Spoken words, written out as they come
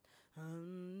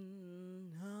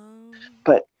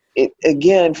it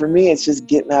again, for me, it's just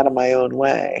getting out of my own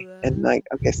way and like,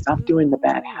 okay, stop doing the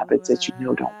bad habits that you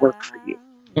know don't work for you.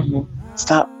 Mm-hmm.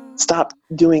 Stop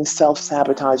doing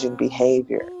self-sabotaging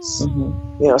behaviors.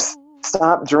 Mm-hmm. You know,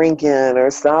 stop drinking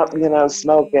or stop,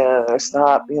 smoking or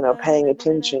stop, paying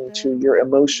attention to your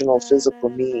emotional, physical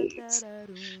needs.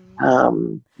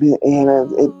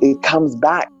 It comes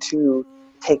back to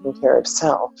taking care of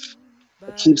self.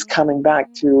 It keeps coming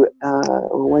back to,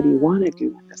 well, what do you want to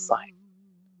do in this life?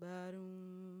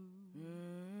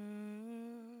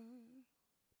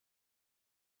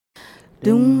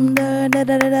 Doom da da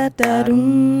da da da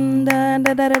doom da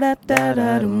da da da da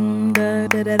da doom da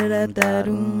da da da da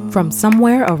doom. From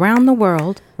somewhere around the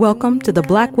world, welcome to the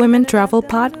Black Women Travel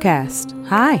Podcast.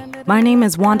 Hi, my name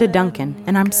is Wanda Duncan,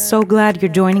 and I'm so glad you're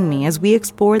joining me as we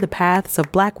explore the paths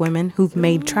of Black women who've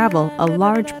made travel a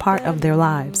large part of their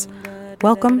lives.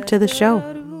 Welcome to the show.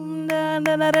 Doom da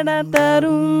da da da da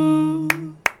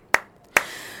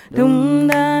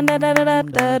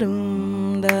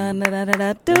doom da da da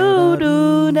da do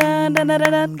do da da da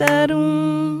da da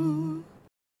doom.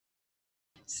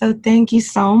 So thank you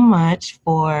so much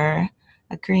for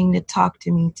agreeing to talk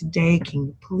to me today. Can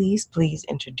you please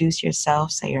introduce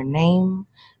yourself, say your name,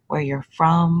 where you're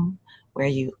from, where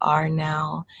you are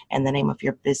now, and the name of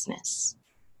your business?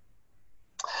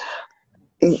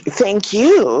 Thank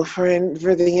you for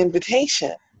the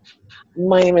invitation.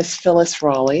 My name is Phyllis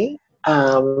Raleigh.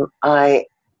 I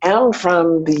am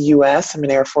from the U.S. I'm an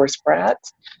Air Force brat,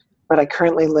 but I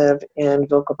currently live in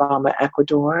Vilcabamba,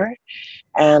 Ecuador,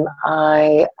 and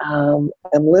I am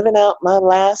living out my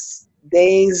last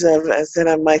days of, as I said,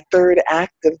 on my third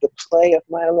act of the play of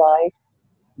my life,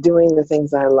 doing the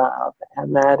things I love,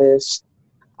 and that is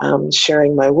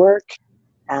sharing my work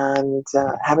and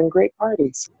having great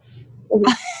parties.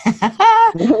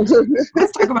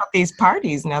 Let's talk about these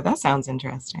parties now. That sounds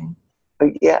interesting.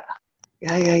 Yeah.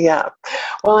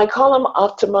 Well, I call them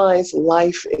optimized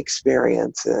life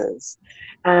experiences.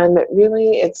 And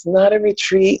really, it's not a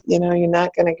retreat. You're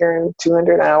not going to get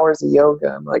 200 hours of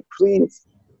yoga. I'm like, please,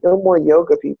 no more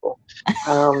yoga, people.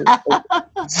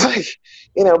 It's like,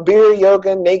 beer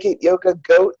yoga, naked yoga,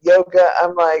 goat yoga.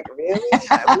 I'm like, really?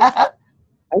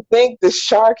 I think the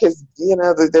shark has,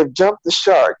 they've jumped the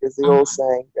shark, as the old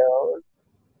saying goes.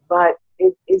 But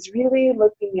it's really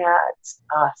looking at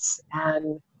us,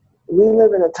 and we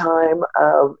live in a time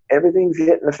of everything's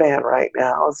hitting the fan right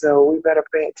now, so we better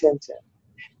pay attention.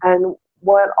 And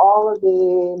what all of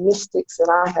the mystics that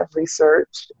I have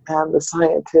researched and the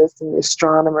scientists and the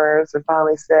astronomers have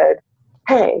finally said,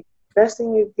 hey, best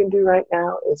thing you can do right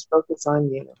now is focus on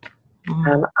you.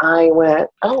 And I went,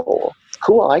 oh,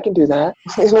 cool, I can do that.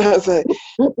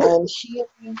 And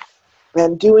healing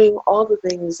and doing all the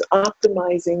things,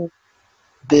 optimizing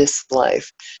this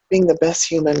life, being the best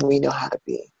human we know how to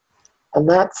be. And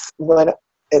that's what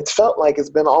it's felt like it's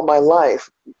been all my life,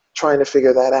 trying to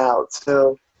figure that out.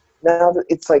 So now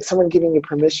it's like someone giving you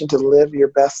permission to live your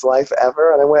best life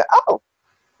ever. And I went, oh,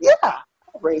 yeah,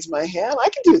 I'll raise my hand. I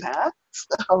can do that.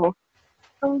 So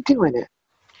I'm doing it.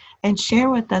 And share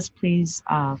with us, please,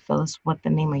 Phyllis, what the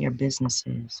name of your business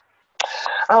is.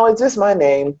 Oh, it's just my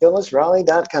name,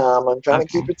 phyllisraleigh.com. I'm trying to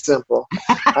keep it simple.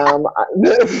 I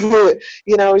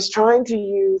was trying to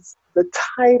use the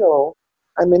title.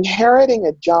 I'm inheriting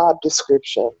a job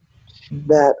description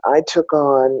that I took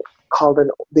on called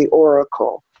the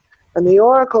Oracle. And the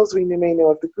oracles, we may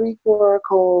know of the Greek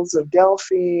oracles of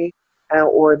Delphi,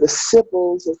 or the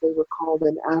Sibyls, as they were called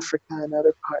in Africa and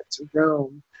other parts of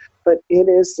Rome. But it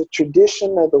is the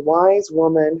tradition of the wise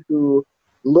woman who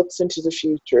looks into the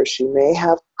future. She may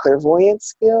have clairvoyant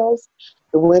skills.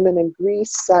 The women in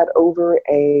Greece sat over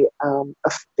a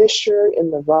fissure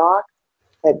in the rock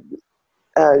that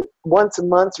once a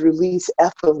month released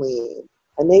ethylene.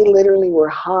 And they literally were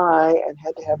high and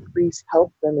had to have priests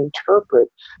help them interpret.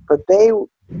 But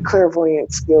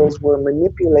clairvoyant skills were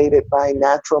manipulated by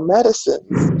natural medicines.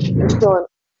 Until an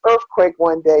earthquake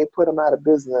one day put them out of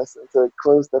business, and so it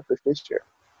closed up the fissure.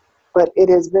 But it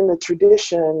has been the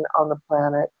tradition on the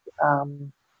planet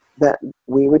that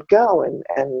we would go. And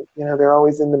they're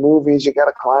always in the movies, you got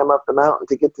to climb up the mountain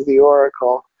to get to the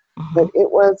oracle. But it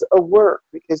was a work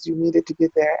because you needed to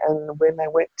get there. And when I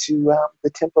went to the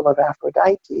Temple of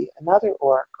Aphrodite, another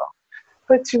oracle,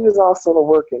 but she was also a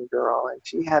working girl, and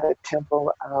she had a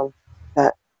temple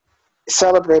that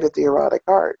celebrated the erotic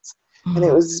arts. And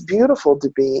it was beautiful to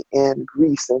be in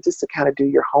Greece and just to kind of do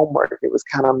your homework. It was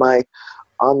kind of my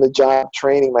on-the-job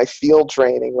training, my field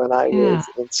training when I was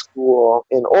in school,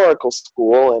 in oracle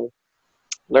school, and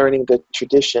learning the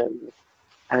tradition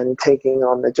and taking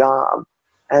on the job.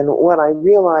 And what I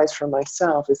realized for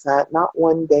myself is that not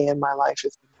one day in my life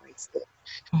has been exhausted.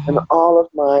 And all of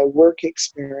my work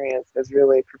experience has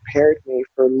really prepared me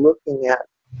for looking at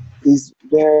these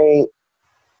very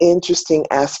interesting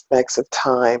aspects of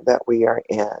time that we are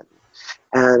in,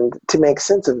 and to make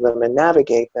sense of them and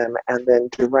navigate them, and then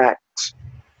direct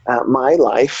my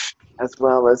life as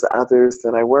well as others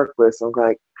that I work with. So I'm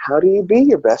like, how do you be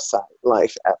your best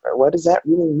life ever? What does that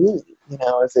really mean? You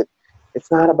know,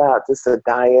 it's not about just a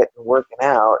diet and working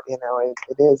out, you know, it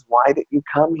is, why did you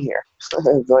come here?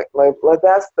 It's like,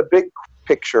 that's the big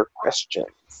picture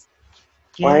questions.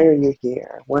 Yeah. Why are you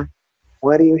here?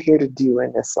 What are you here to do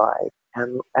in this life?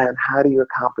 And how do you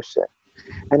accomplish it?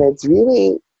 And it's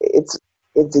really, it's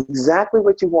exactly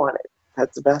what you wanted.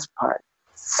 That's the best part.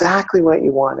 Exactly what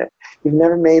you wanted. You've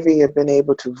never maybe have been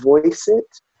able to voice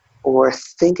it or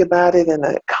think about it in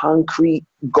a concrete,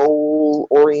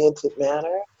 goal-oriented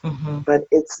manner, but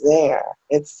it's there.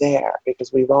 It's there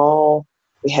because we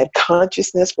had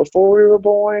consciousness before we were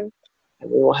born,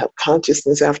 and we will have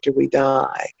consciousness after we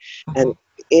die. And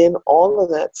in all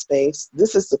of that space,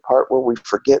 this is the part where we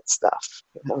forget stuff.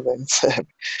 You know,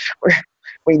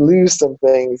 we lose some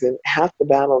things, and half the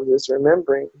battle is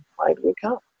remembering, why did we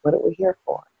come? What are we here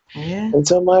for? Yeah. And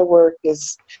so my work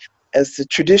is, as the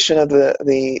tradition of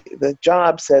the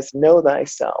job says, know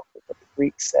thyself. What the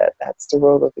Greeks said, that's the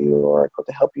role of the oracle,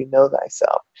 to help you know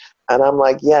thyself. And I'm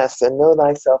like, yes, and know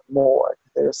thyself more.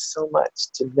 There's so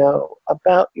much to know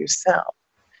about yourself.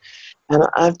 And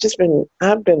I've been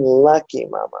lucky,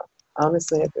 Mama.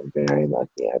 Honestly, I've been very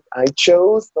lucky. I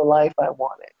chose the life I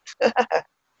wanted.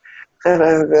 And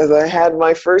as I had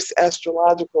my first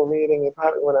astrological reading,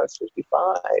 probably when I was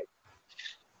 55,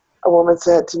 a woman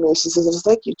said to me, she says, it's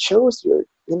like you chose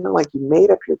like you made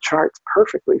up your charts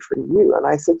perfectly for you. And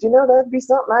I said, that'd be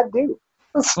something I'd do.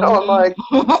 So I'm like,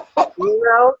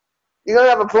 you're going to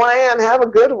have a plan, have a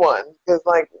good one. Because,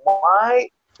 like, why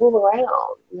fool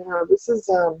around? This is,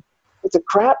 it's a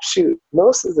crapshoot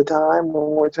most of the time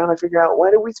when we're trying to figure out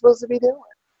what are we supposed to be doing.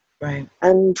 Right.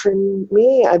 And for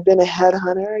me, I've been a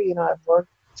headhunter. I've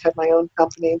had my own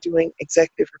company doing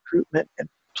executive recruitment and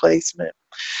placement.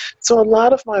 So a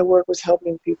lot of my work was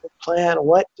helping people plan,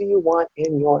 what do you want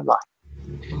in your life?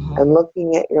 And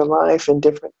looking at your life in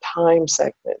different time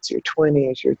segments, your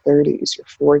 20s, your 30s, your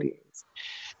 40s.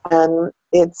 And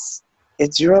it's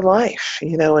your life,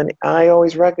 and I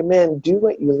always recommend do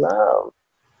what you love,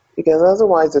 because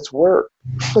otherwise it's work.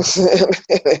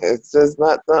 It's just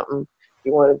not something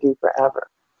you want to do forever.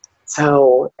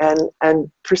 So, and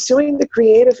pursuing the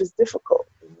creative is difficult.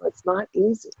 It's not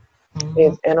easy.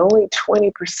 And only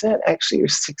 20% actually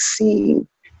succeed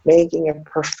making a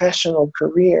professional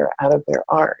career out of their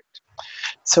art.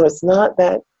 So it's not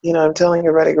that, I'm telling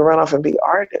everybody to run off and be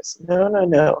artists.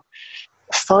 No.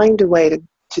 Find a way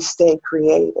to stay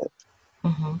creative.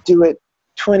 Do it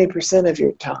 20% of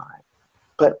your time,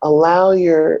 but allow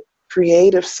your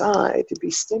creative side to be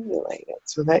stimulated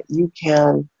so that you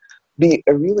can be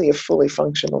really a fully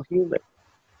functional human.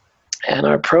 And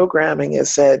our programming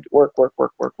has said work.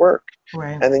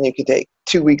 Right. And then you can take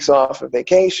 2 weeks off of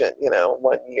vacation,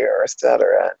 1 year,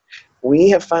 etc. We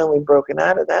have finally broken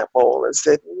out of that mold and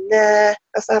said, nah,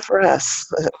 that's not for us.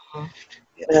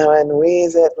 And we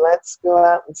said, let's go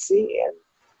out and see. And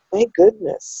thank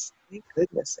goodness.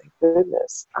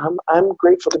 I'm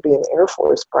grateful to be an Air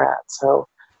Force brat. So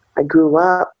I grew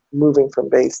up moving from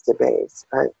base to base.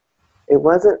 But it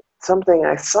wasn't something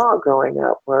I saw growing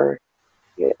up where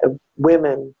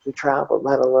women who traveled,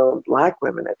 let alone Black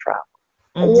women that traveled.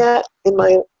 And yet, in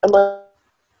my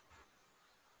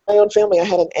own family, I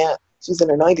had an aunt. She's in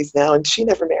her 90s now, and she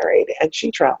never married, and she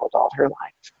traveled all her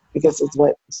life because she's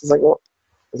like, well,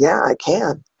 yeah, I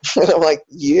can. And I'm like,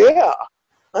 yeah,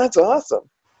 that's awesome.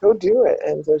 Go do it.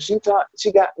 And so she got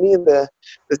me the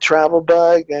travel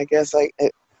bug. I guess I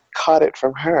caught it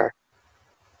from her.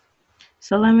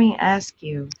 So let me ask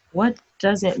you, what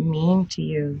does it mean to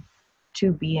you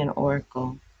to be an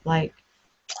oracle? Like,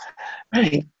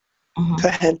 right. Go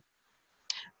ahead.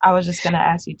 I was just going to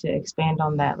ask you to expand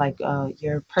on that, like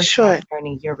your personal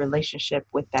journey, your relationship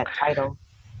with that title.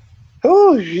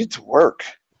 Oh, it's work.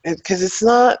 Because it's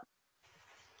not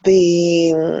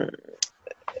it's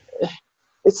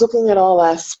looking at all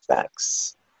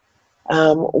aspects.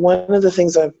 One of the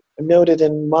things I've noted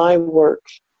in my work,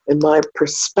 in my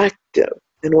perspective,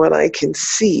 and what I can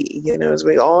see, is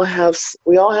we all have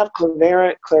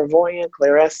clairvoyant,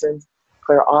 clairescence,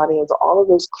 clairaudience, all of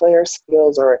those clair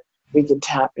skills we can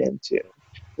tap into.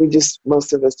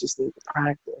 Most of us just need to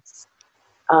practice.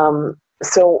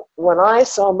 So when I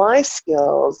saw my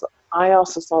skills, I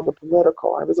also saw the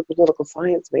political. I was a political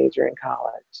science major in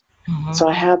college. So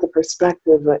I had the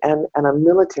perspective, and a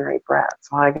military brat.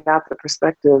 So I got the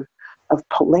perspective of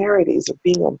polarities, of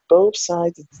being on both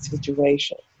sides of the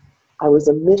situation. I was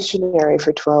a missionary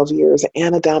for 12 years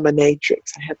and a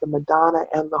dominatrix. I had the Madonna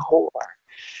and the whore.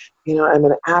 You know, I'm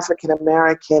an African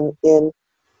American in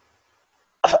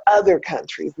other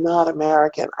countries, not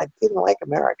American. I didn't like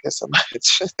America so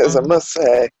much, as I must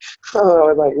say. I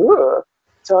was like, ugh.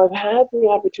 So I've had the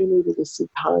opportunity to see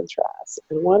contrast.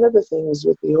 And one of the things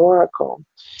with the Oracle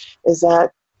is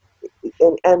that,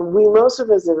 and we, most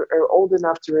of us are old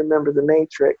enough to remember the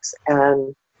Matrix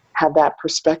and have that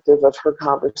perspective of her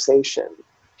conversation.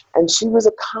 And she was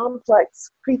a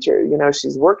complex creature. You know,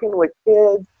 she's working with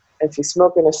kids and she's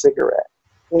smoking a cigarette,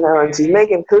 you know, and she's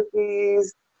making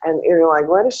cookies. And you're like,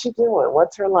 what is she doing?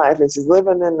 What's her life? And she's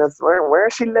living in this, where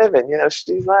is she living? You know,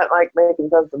 she's not like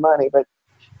making tons of money, but,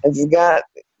 and she's got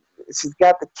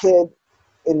the kid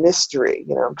in mystery,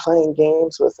 you know, playing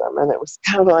games with them. And it was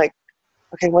kind of like,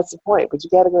 okay, what's the point? But you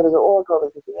got to go to the Oracle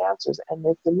to get the answers. And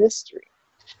it's a mystery.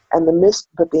 And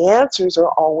but the answers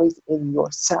are always in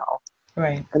yourself.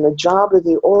 Right. And the job of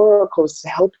the Oracle is to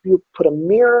help you put a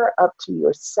mirror up to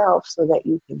yourself so that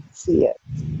you can see it.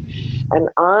 And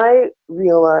I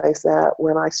realized that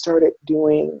when I started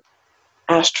doing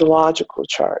astrological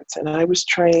charts, and I was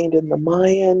trained in the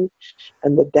Mayan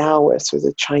and the Taoist, or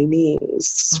the Chinese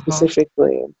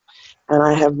specifically, and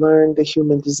I have learned the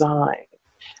human design.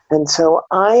 And so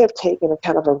I have taken a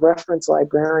kind of a reference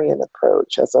librarian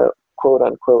approach as a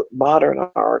quote-unquote modern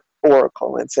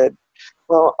oracle and said,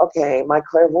 well, okay, my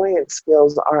clairvoyant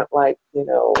skills aren't like, you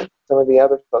know, some of the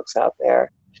other folks out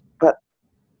there, but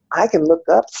I can look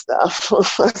up stuff.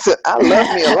 I said, I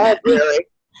love me a library.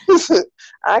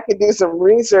 I can do some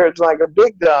research like a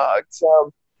big dog.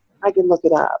 So I can look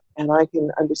it up and I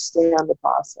can understand the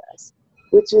process,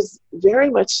 which is very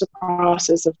much the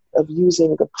process of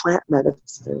using the plant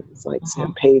medicines like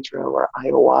San Pedro or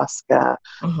ayahuasca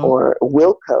or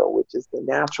Wilco, which is the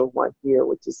natural one here,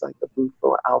 which is like the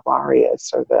Bufo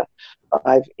alvarius or the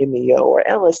 5-MeO or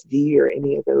LSD or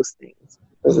any of those things.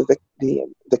 Those are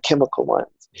the chemical ones.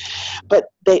 But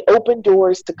they open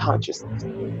doors to consciousness.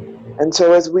 And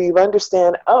so as we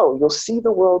understand, oh, you'll see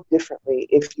the world differently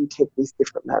if you take these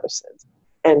different medicines.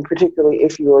 And particularly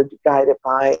if you're guided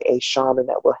by a shaman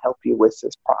that will help you with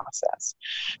this process.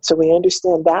 So we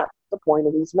understand that's the point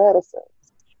of these medicines.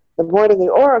 The point of the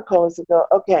Oracle is to go,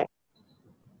 okay,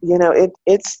 you know,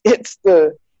 it's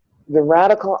the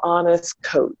radical honest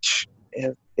coach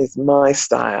is my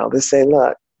style to say,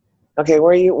 look, okay,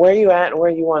 where are you at and where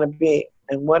you want to be?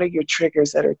 And what are your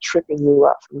triggers that are tripping you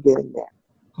up from getting there?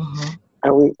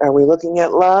 Are we looking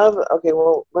at love? Okay,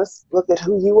 well, let's look at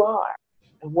who you are.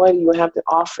 And what do you have to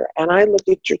offer? And I look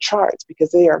at your charts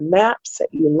because they are maps that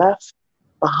you left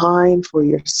behind for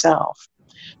yourself.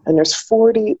 And there's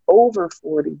over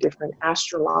 40 different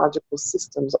astrological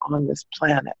systems on this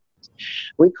planet.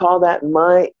 We call that in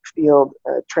my field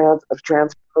of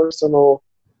transpersonal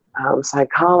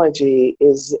psychology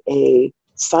is a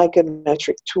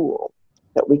psychometric tool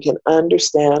that we can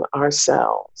understand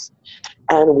ourselves.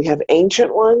 And we have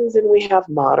ancient ones and we have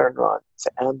modern ones.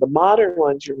 And the modern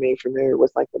ones you're made familiar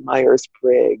with, like the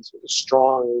Myers-Briggs or the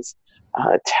Strong's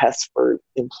test for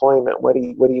employment. What are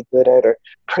you good at? Or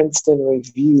Princeton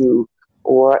Review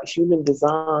or Human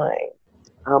Design.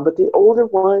 But the older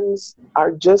ones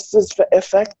are just as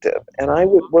effective. And I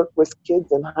would work with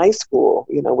kids in high school,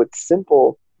 you know, with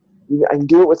simple, and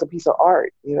do it with a piece of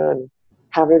art, you know, and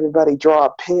have everybody draw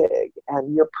a pig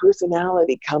and your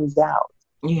personality comes out.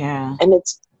 Yeah. And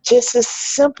it's just as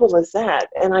simple as that.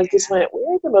 And I just went,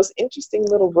 we're the most interesting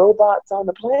little robots on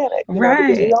the planet. You know,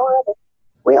 because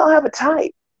we all have a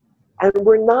type. And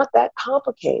we're not that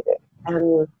complicated.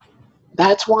 And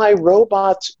that's why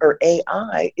robots or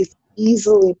AI is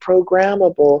easily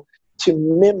programmable to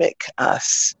mimic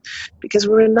us. Because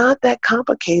we're not that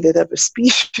complicated of a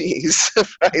species,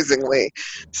 surprisingly.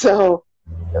 So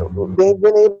they've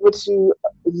been able to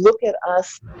look at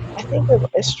us, I think of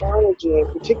astrology, in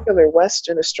particular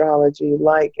Western astrology,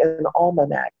 like an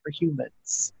almanac for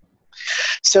humans.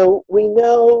 So we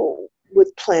know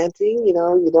with planting, you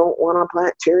know, you don't want to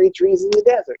plant cherry trees in the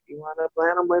desert. You want to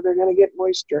plant them where they're going to get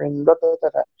moisture and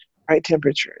right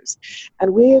temperatures.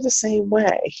 And we are the same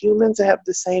way. Humans have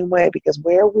the same way because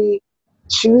where we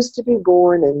choose to be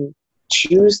born and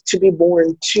choose to be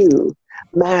born to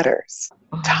matters.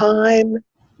 Time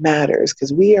matters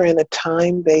because we are in a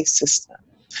time-based system.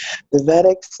 The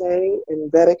Vedics say in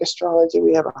Vedic astrology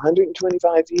we have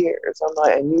 125 years. I'm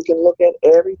like, and you can look at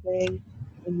everything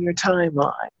in your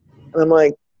timeline. And I'm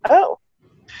like, oh,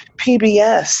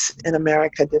 PBS in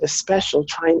America did a special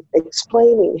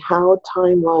explaining how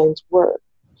timelines work.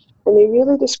 And they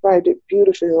really described it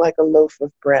beautifully like a loaf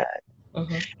of bread.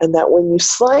 Mm-hmm. And that when you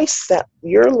slice that,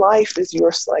 your life is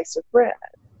your slice of bread.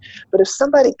 But if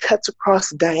somebody cuts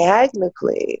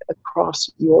diagonally across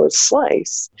your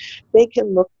slice, they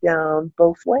can look down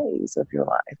both ways of your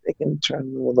life. They can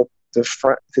look to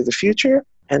the future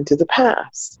and to the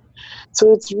past.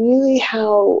 So it's really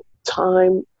how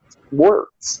time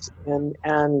works. And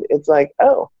it's like,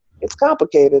 oh, it's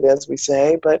complicated, as we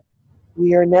say, but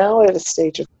we are now at a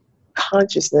stage of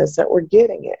consciousness that we're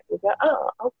getting it. We go, oh,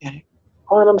 okay.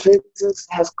 Quantum physics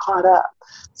has caught up.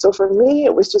 So for me,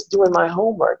 it was just doing my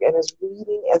homework and is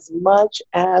reading as much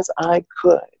as I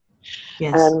could.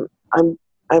 Yes. And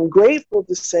I'm grateful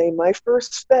to say my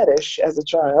first fetish as a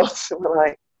child, when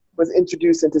I was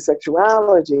introduced into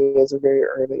sexuality at a very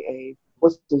early age,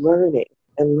 was learning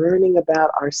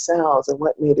about ourselves and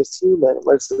what made us human. It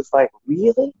was just like,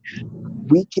 really?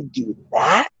 We could do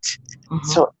that? Mm-hmm.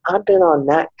 So I've been on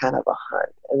that kind of a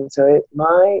hunt. And so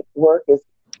my work is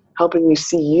helping you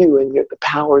see you and the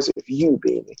powers of you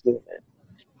being a human.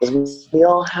 Because we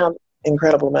all have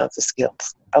incredible amounts of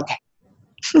skills. Okay.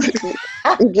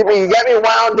 You got me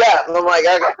wound up. I'm like,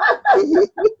 okay.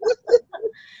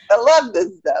 I love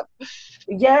this stuff.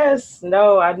 Yes.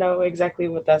 No, I know exactly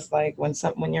what that's like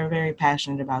when you're very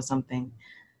passionate about something.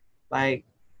 Like,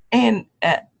 and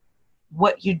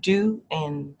what you do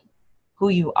and who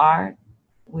you are,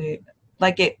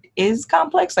 it is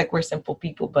complex. Like, we're simple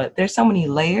people, but there's so many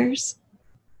layers.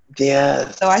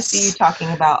 Yes. So I see you talking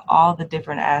about all the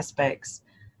different aspects.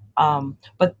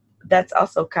 But that's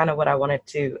also kind of what I wanted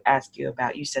to ask you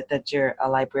about. You said that you're a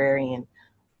librarian.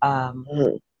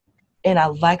 Mm-hmm. And I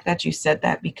like that you said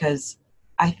that, because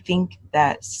I think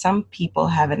that some people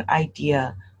have an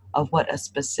idea of what a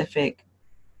specific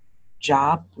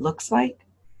job looks like.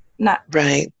 Not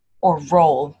right. Or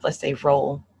role, let's say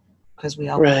role, because we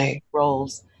all right.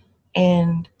 roles.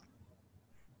 And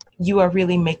you are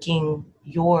really making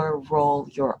your role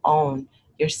your own.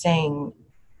 You're saying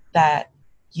that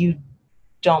you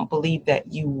don't believe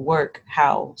that you work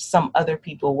how some other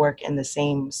people work in the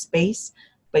same space,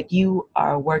 but you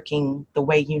are working the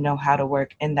way you know how to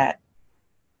work, and that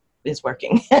is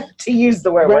working. To use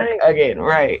the word work again,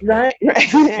 right. Right.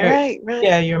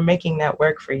 Yeah, you're making that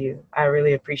work for you. I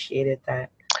really appreciated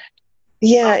that.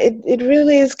 Yeah, it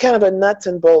really is kind of a nuts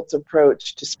and bolts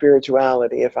approach to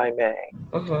spirituality, if I may.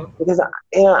 Mm-hmm. Because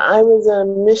I was a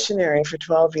missionary for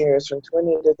 12 years, from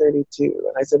 20 to 32.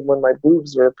 And I said when my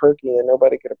boobs were perky and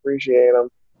nobody could appreciate them.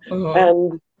 Mm-hmm.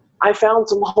 And I found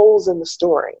some holes in the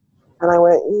story. And I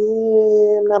went,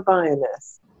 I'm not buying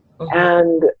this. Mm-hmm.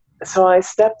 And so I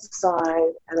stepped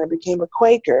aside and I became a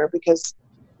Quaker, because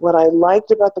what I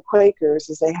liked about the Quakers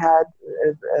is they had,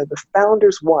 the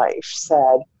founder's wife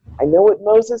said, I know what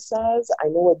Moses says, I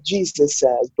know what Jesus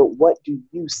says, but what do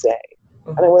you say?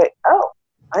 Mm-hmm. And I went, oh,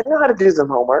 I know how to do some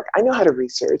homework. I know how to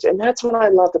research. And that's what I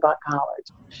loved about college.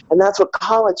 And that's what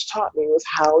college taught me, was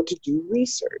how to do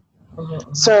research.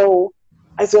 Mm-hmm. So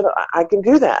I said, I can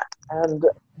do that. And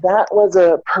that was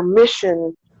a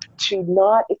permission to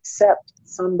not accept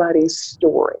somebody's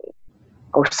story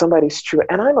or somebody's truth.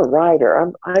 And I'm a writer.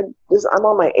 I'm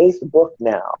on my 8th book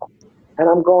now. And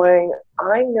I'm going,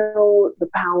 I know the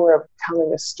power of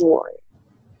telling a story.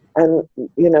 And,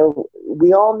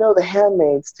 we all know The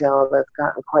Handmaid's Tale that's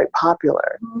gotten quite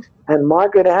popular. Mm-hmm. And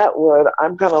Margaret Atwood,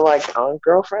 I'm kind of like, oh,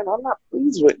 girlfriend, I'm not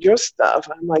pleased with your stuff.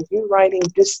 I'm like, you're writing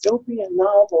dystopian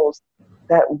novels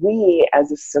that we,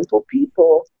 as a simple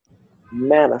people,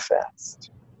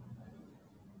 manifest.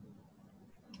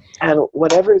 And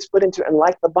whatever is put into, and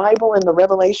like the Bible and the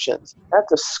Revelations,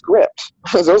 that's a script.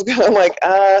 So I was kind of like,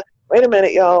 wait a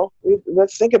minute, y'all.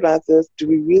 Let's think about this. Do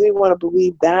we really want to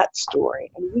believe that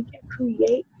story? And we can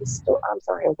create the story. I'm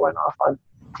sorry, I'm going off on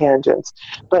tangents,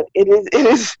 but it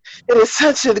is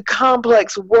such a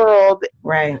complex world,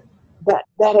 right?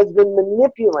 That has been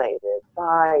manipulated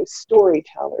by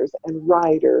storytellers and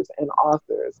writers and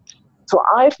authors. So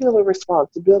I feel a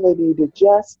responsibility to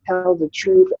just tell the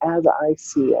truth as I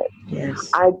see it.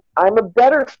 Yes. I'm a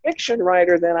better fiction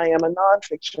writer than I am a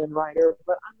nonfiction writer,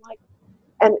 but I'm like,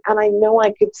 and I know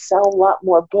I could sell a lot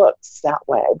more books that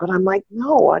way, but I'm like,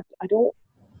 no, I don't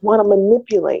want to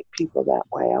manipulate people that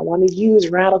way. I want to use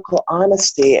radical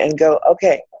honesty and go,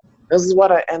 okay, this is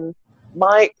what and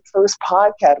my first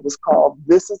podcast was called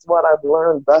This Is What I've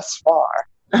Learned Thus Far.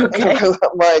 Okay. Because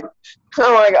I'm like,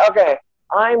 okay,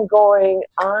 I'm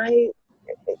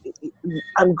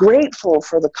grateful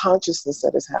for the consciousness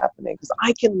that is happening, because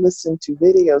I can listen to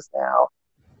videos now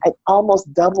at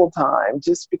almost double time,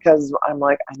 just because I'm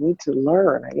like, I need to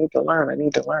learn.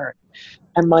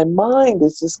 And my mind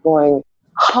is just going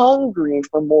hungry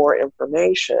for more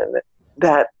information,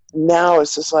 that now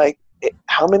it's just like,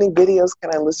 how many videos can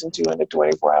I listen to in a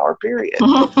 24-hour period?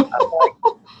 I'm like,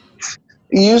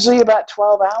 usually about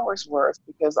 12 hours worth,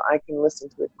 because I can listen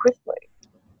to it quickly.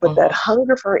 But that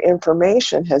hunger for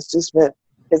information has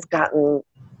gotten,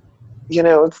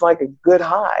 it's like a good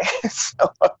high.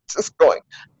 So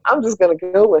I'm just going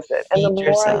to go with it. And the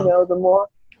more I know, the more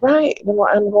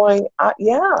I'm going,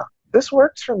 yeah, this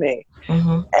works for me.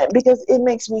 And because it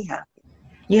makes me happy.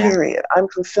 Yeah. Period. I'm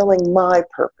fulfilling my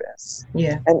purpose.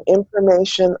 Yeah. And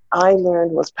information I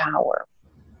learned was power.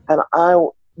 And I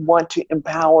want to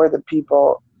empower the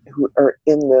people who are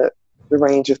in the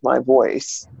range of my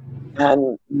voice.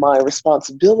 And my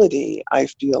responsibility, I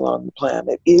feel, on the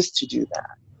planet is to do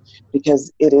that.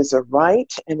 Because it is a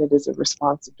right and it is a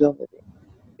responsibility.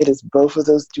 It is both of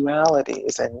those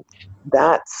dualities. And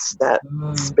that's that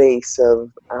space of,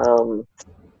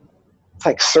 it's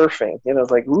like surfing,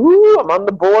 it's like, ooh, I'm on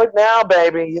the board now,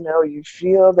 baby. You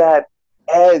feel that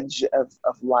edge of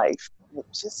life. It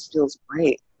just feels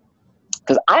great.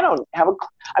 Because I don't have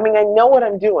I know what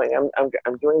I'm doing.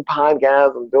 I'm doing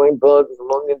podcasts, I'm doing books,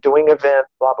 I'm doing events,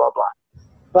 blah, blah, blah.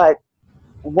 But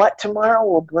what tomorrow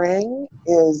will bring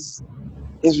is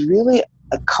really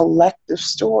a collective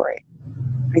story.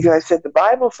 Because I said the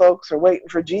Bible folks are waiting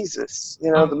for Jesus.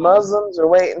 The Muslims are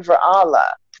waiting for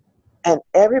Allah. And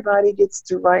everybody gets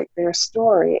to write their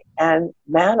story and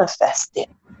manifest it.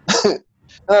 And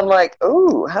I'm like,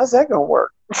 ooh, how's that going to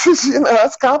work?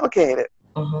 That's complicated.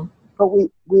 But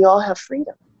we all have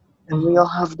freedom. And we all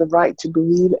have the right to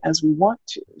believe as we want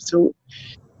to. So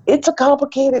it's a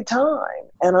complicated time.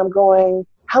 And I'm going,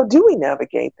 how do we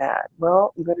navigate that?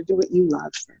 Well, you got to do what you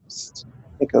love first.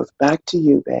 It goes back to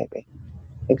you, baby.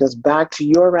 It goes back to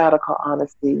your radical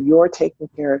honesty, your taking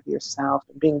care of yourself,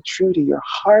 and being true to your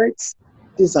heart's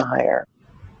desire.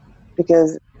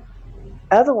 Because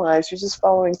otherwise, you're just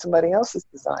following somebody else's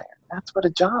desire. That's what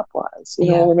a job was.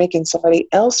 We're making somebody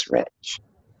else rich,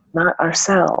 not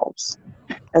ourselves.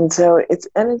 And so it's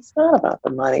not about the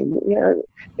money.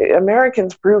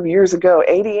 Americans proved years ago,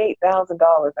 $88,000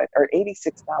 or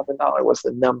 $86,000 was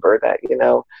the number that,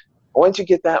 once you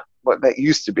get that, what that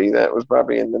used to be, that was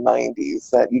probably in the 90s,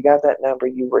 that you got that number,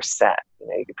 you were set.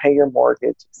 You could pay your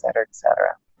mortgage, et cetera, et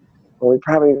cetera. Well, we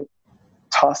probably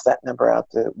tossed that number out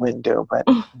the window, but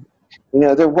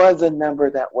there was a number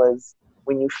that was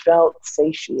when you felt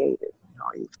satiated.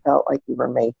 You felt like you were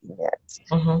making it.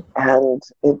 And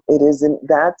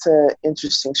that's an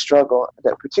interesting struggle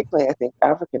that particularly I think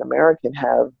African American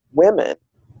women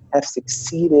have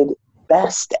succeeded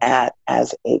best at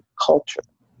as a culture.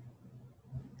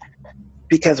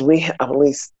 Because we, at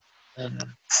least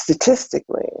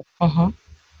statistically,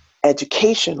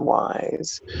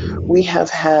 education-wise, we have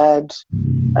had,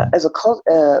 as a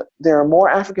culture, there are more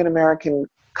African American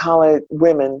college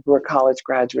women who are college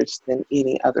graduates than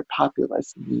any other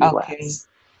populace in the U.S.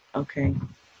 Okay.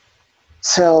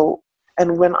 So,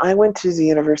 and when I went to the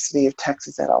University of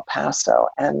Texas at El Paso,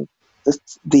 and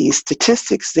the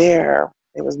statistics there,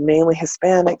 it was mainly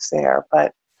Hispanics there,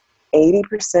 but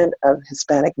 80% of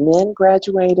Hispanic men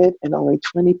graduated and only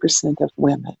 20% of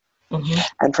women.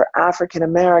 And for African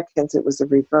Americans, it was the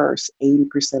reverse.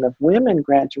 80% of women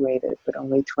graduated, but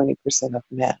only 20% of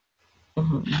men.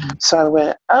 So I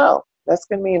went, oh, that's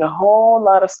going to mean a whole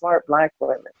lot of smart Black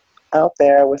women out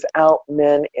there without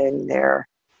men in their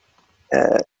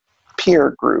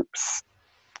peer groups.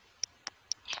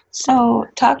 So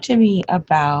talk to me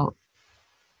about,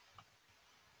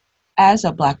 as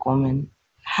a Black woman,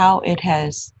 how it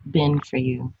has been for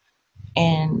you.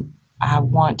 And I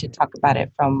want to talk about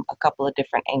it from a couple of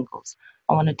different angles.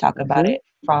 I want to talk about it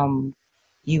from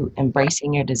you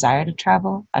embracing your desire to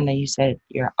travel. I know you said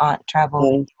your aunt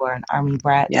traveled and you were an Army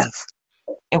brat. Yes.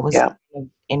 It was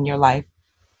in your life.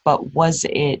 But was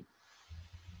it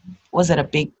a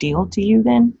big deal to you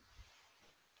then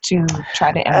to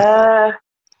try to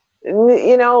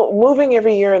moving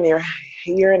every year in your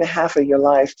year and a half of your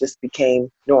life just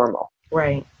became normal.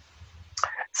 Right.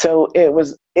 So it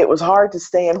was hard to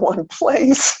stay in one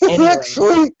place.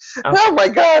 Actually, oh my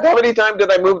God, how many times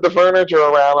did I move the furniture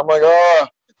around? I'm like,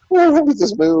 let me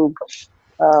just move.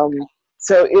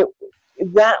 So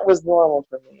that was normal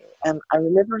for me. And I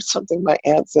remember something my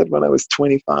aunt said when I was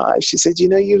 25. She said,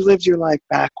 you lived your life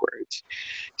backwards.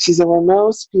 She said, well,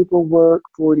 most people work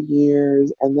 40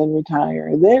 years and then retire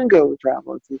and then go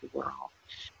travel and see the world.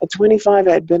 At 25,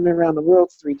 I had been around the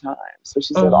world 3 times. So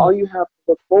she said, all you have to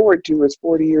look forward to is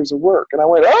 40 years of work. And I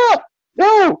went,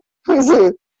 no. I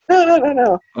said,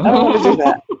 no. I don't want to do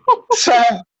that. So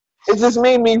it just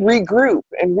made me regroup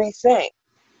and rethink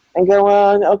and go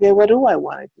on, okay, what do I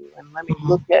want to do? And let me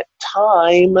look at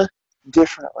time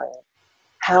differently.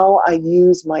 How I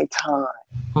use my time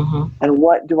and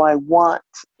what do I want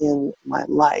in my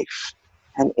life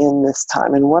and in this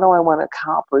time, and what do I want to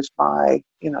accomplish by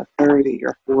 30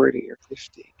 or 40 or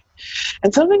 50.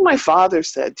 And something my father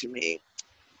said to me,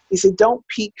 he said, don't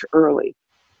peak early.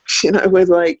 It was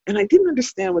like, and I didn't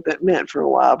understand what that meant for a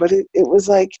while, but it was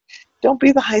like, don't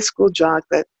be the high school jock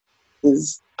that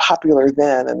is popular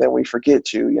then and then we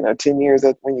forget you, 10 years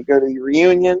when you go to your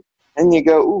reunion and you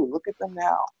go, ooh, look at them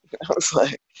now. I was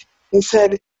like, he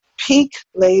said, peak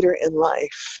later in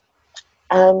life.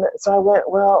 And so I went,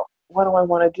 well, what do I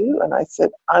want to do? And I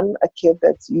said, I'm a kid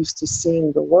that's used to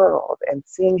seeing the world and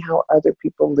seeing how other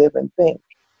people live and think.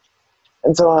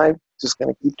 And so I'm just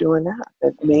going to keep doing that.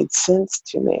 It made sense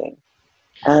to me.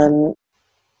 And,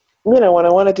 when I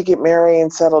wanted to get married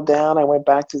and settle down, I went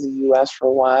back to the U.S. for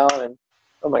a while. And,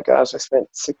 oh my gosh, I spent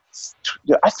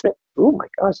a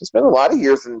lot of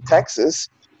years in Texas.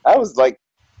 I was like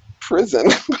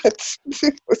prison, but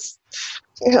it was,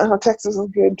 Texas was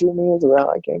good to me as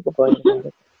well. I can't complain about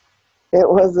it. It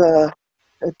was a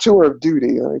tour of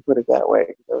duty, let me put it that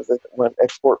way. I was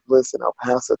at Fort Bliss in El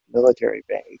Paso military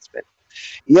base, but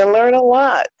you learn a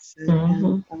lot.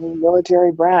 And I'm a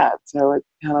military brat, so it's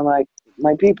kind of like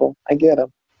my people. I get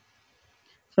them.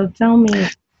 So tell me,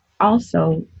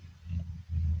 also,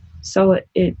 so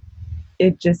it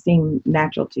just seemed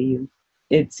natural to you.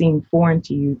 It seemed foreign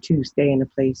to you to stay in a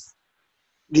place.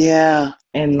 Yeah.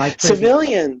 And like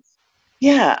civilians.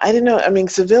 Yeah, I didn't know. I mean,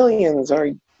 civilians are,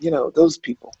 those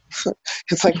people.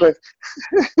 It's like what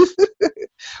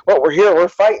we're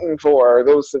fighting for,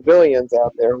 those civilians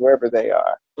out there, whoever they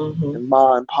are, in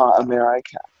Ma and Pa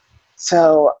America.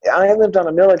 So I lived on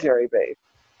a military base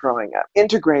growing up,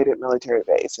 integrated military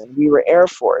base, and we were Air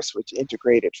Force, which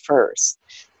integrated first.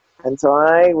 And so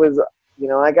I was,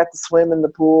 I got to swim in the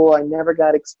pool. I never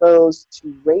got exposed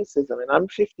to racism, and I'm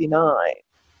 59,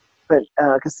 but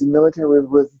because the military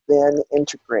was then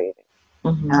integrating.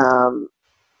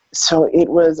 So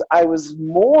I was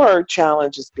more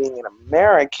challenged as being an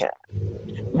American,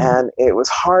 and it was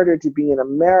harder to be an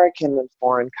American in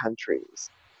foreign countries.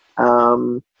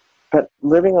 But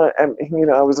living on,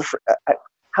 I was afraid.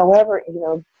 However,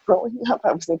 growing up,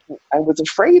 I was thinking I was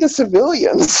afraid of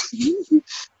civilians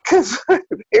because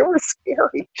they were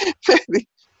scary. The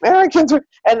Americans were,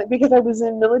 and because I was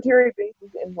in military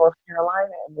bases in North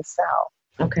Carolina in the South.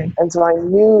 Okay. And so I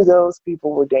knew those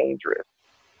people were dangerous.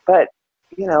 But,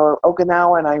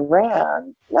 Okinawa and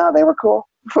Iran, no, they were cool.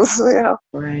 So,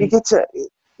 right. You get to,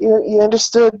 you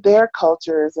understood their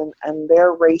cultures and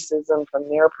their racism from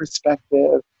their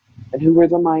perspective, and who were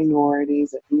the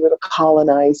minorities and who were the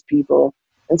colonized people.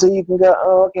 And so you can go,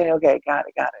 oh, okay, got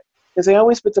it. Because they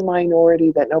always put the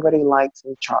minority that nobody likes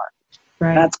in charge.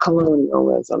 Right. That's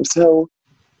colonialism. So,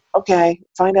 okay,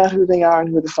 find out who they are and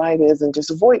who the fight is and just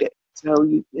avoid it. So,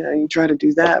 you try to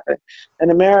do that. But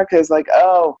in America, it's like,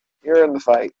 oh, you're in the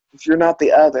fight. If you're not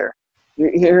the other,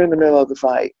 you're in the middle of the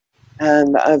fight.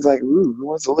 And I was like, ooh, who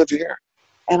wants to live here?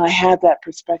 And I had that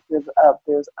perspective of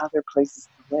there's other places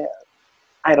to live.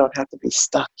 I don't have to be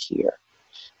stuck here.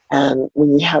 And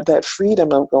when you have that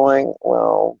freedom of going,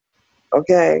 well,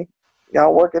 okay,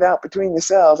 y'all work it out between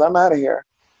yourselves. I'm out of here.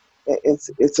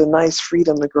 It's a nice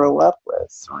freedom to grow up with.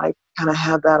 So I kind of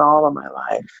had that all in my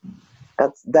life.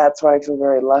 That's why I feel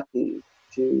very lucky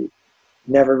to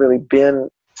never really been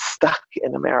stuck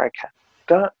in America.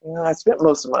 I spent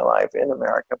most of my life in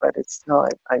America, but it's still,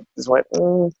 I just went,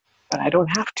 but I don't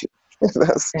have to.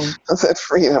 That's that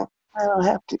freedom. I don't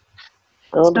have to.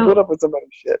 I don't have to put up with somebody's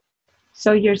shit.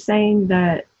 So you're saying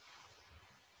that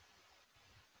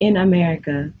in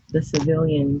America, the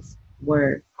civilians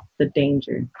were the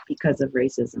danger because of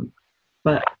racism,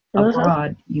 but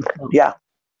abroad you felt. Yeah.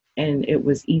 And it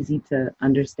was easy to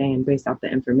understand based off the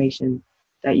information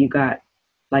that you got,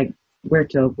 like where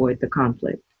to avoid the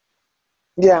conflict.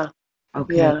 Yeah.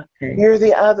 Okay. Yeah. Okay. You're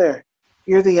the other.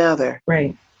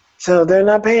 Right. So they're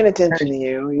not paying attention to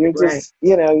you. You're just,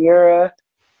 you're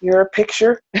a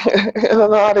picture and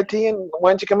an oddity, and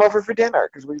why don't you come over for dinner?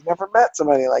 Because we've never met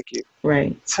somebody like you.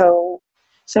 Right. So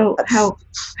how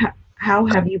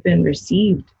have you been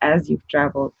received as you've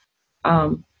traveled?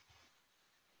 I've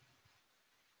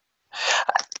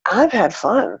had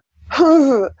fun.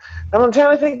 I'm trying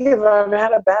to think if I've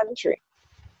had a bad entry.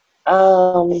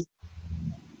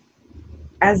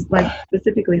 As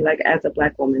specifically as a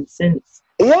Black woman, since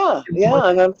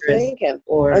and I'm thinking,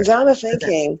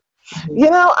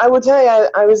 I would tell you,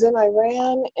 I was in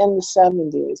Iran in the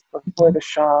 70s before the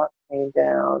Shah came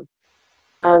down.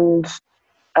 And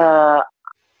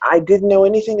I didn't know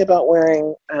anything about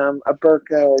wearing a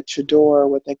burqa or chador,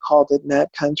 what they called it in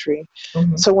that country.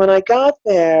 So when I got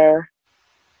there,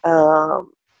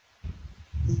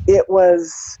 it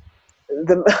was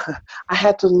I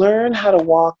had to learn how to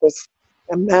walk with,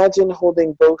 imagine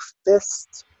holding both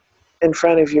fists in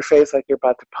front of your face like you're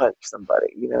about to punch somebody.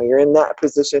 You're in that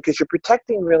position because you're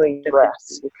protecting really your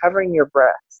breasts. You're covering your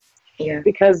breasts. Yeah.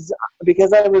 Because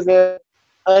I was an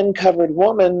uncovered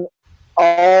woman,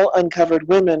 all uncovered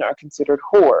women are considered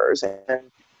whores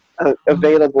and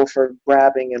available for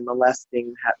grabbing and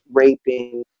molesting,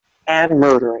 raping, and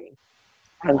murdering.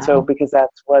 And so because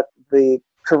that's what the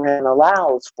Quran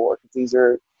allows for, because these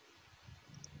are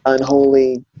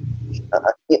unholy,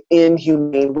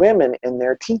 inhumane women in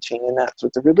their teaching, and that's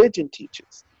what the religion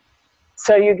teaches.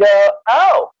 So you go,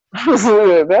 oh,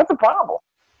 that's a problem.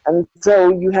 And so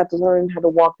you have to learn how to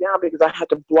walk down, because I had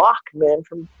to block men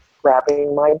from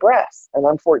grabbing my breasts, and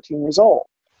I'm 14 years old.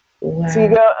 Wow. So you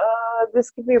go,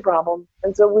 this could be a problem.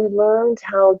 And so we learned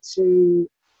how to,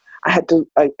 in the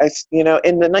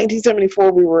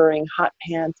 1974, we were wearing hot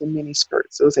pants and mini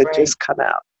skirts. Those had just come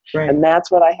out. Right. And that's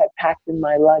what I had packed in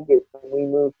my luggage when we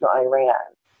moved to Iran.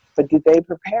 But did they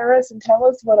prepare us and tell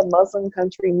us what a Muslim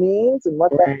country means and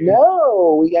what that?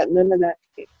 No, we got none of that.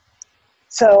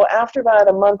 So after about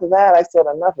a month of that, I said,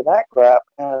 enough of that crap,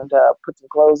 and put some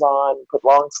clothes on, put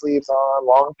long sleeves on,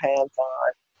 long pants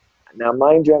on. Now,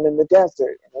 mind you, I'm in the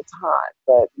desert and it's hot,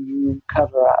 but you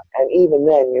cover up. And even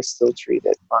then, you're still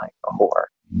treated like a whore.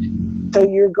 So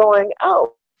you're going,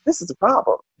 oh, this is a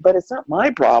problem, but it's not my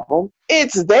problem.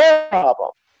 It's their problem.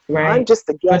 Right. I'm just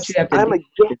a guest. I'm a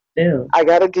guest. I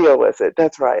got to deal with it.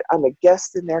 That's right. I'm a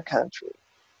guest in their country.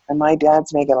 And my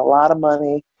dad's making a lot of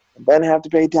money and then have to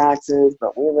pay taxes,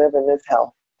 but we live in this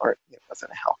hell. Or it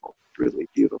wasn't a hell, it was really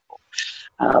beautiful.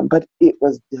 But it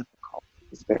was difficult. It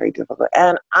was very difficult.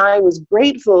 And I was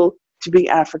grateful to be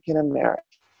African American.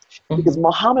 Because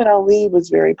Muhammad Ali was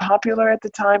very popular at the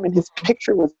time, and his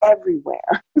picture was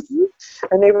everywhere.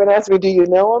 And they would ask me, do you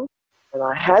know him? And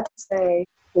I had to say,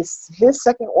 his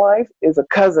second wife is a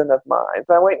cousin of mine.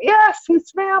 So I went, yes,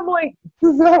 his family.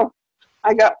 So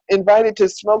I got invited to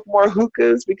smoke more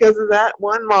hookahs because of that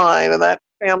one line of that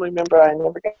family member. I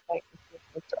never got thanked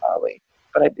Mr. Ali,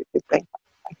 but I did get thanked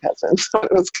my cousin. So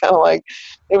it was kind of like,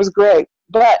 it was great.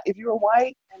 But if you were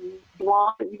white and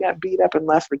blonde, you got beat up and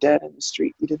left for dead in the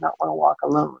street. You did not want to walk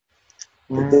alone.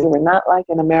 They were not like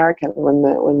an American when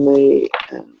the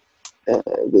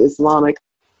Islamic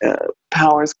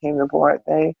powers came to board.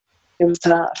 It was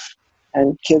tough,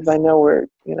 and kids I know were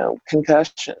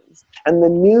concussions. And the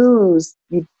news,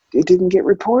 it didn't get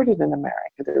reported in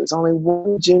America. There was only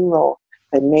one general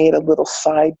that made a little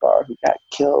sidebar who got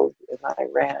killed in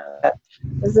Iran. It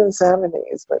was in the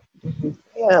 70s, but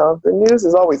the news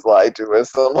has always lied to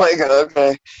us. So I'm like,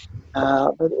 okay.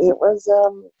 But it was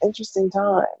interesting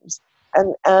times.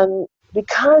 And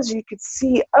because you could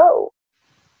see,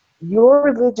 your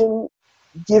religion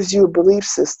gives you a belief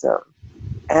system,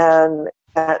 and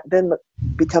that then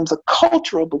becomes a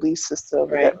cultural belief system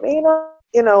that may not,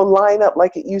 line up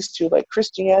like it used to, like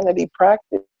Christianity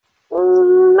practice.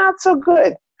 Not so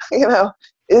good.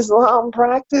 Islam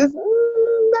practice,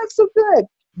 not so good.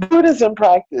 Buddhism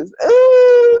practice,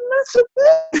 not so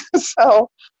good. So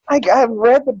I've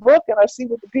read the book and I see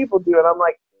what the people do, and I'm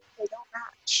like, they don't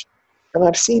match. And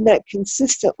I've seen that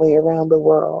consistently around the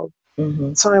world.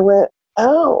 So I went,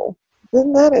 oh,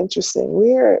 isn't that interesting?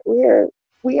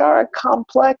 We are a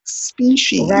complex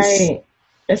species. Right.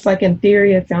 It's like in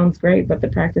theory it sounds great, but the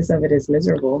practice of it is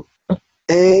miserable.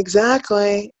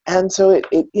 Exactly. And so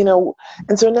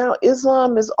and so now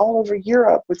Islam is all over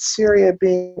Europe, with Syria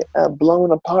being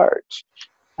blown apart.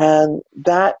 And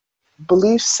that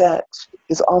belief set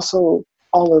is also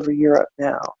all over Europe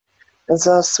now. And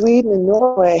so Sweden and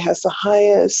Norway has the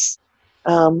highest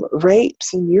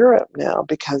rapes in Europe now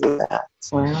because of that.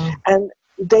 Wow. And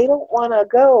they don't want to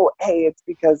go, hey, it's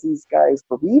because these guys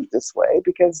believe this way,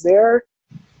 because they're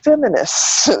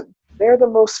feminists. They're the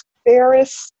most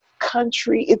fairest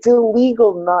country. It's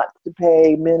illegal not to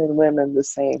pay men and women the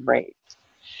same rate.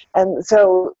 And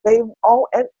so they've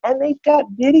got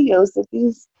videos that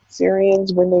these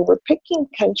Syrians, when they were picking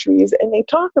countries, and they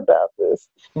talk about this,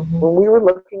 when we were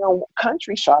looking on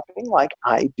country shopping, like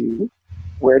I do,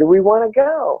 where do we want to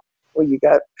go? Well, you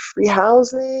got free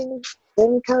housing,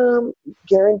 income,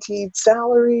 guaranteed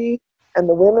salary, and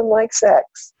the women like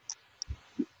sex.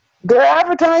 They're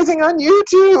advertising on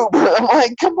YouTube. I'm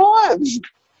like, come on.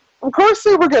 Of course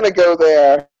they were going to go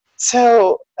there.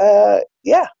 So,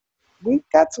 we've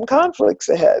got some conflicts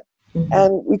ahead. Mm-hmm.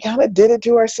 And we kind of did it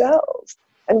to ourselves.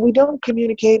 And we don't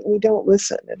communicate and we don't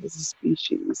listen as a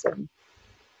species. And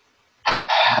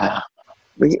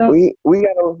we got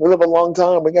to live a long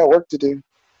time. We got work to do.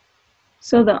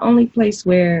 So the only place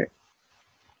where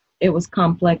it was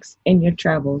complex in your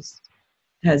travels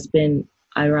has been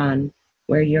Iran,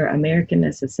 where your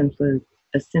Americanness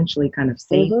essentially kind of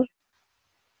saved you.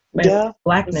 Yeah.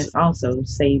 Blackness also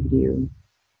saved you.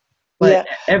 But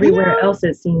everywhere else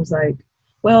it seems like,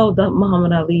 well, the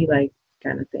Muhammad Ali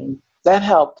kind of thing. That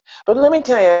helped. But let me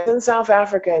tell you, in South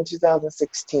Africa in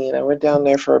 2016, I went down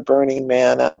there for a Burning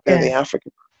Man out there, the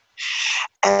African.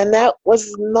 And that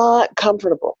was not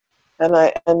comfortable. And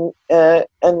it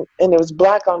was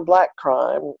black on black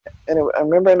crime. And I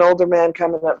remember an older man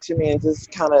coming up to me and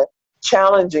just kind of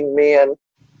challenging me. And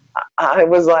I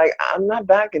was like, I'm not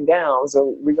backing down.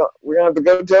 So we're going to have to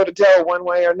go toe to toe one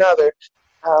way or another.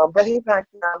 But he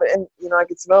backed down. And, I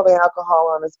could smell the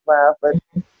alcohol on his breath. But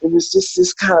it was just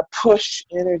this kind of push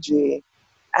energy.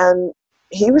 And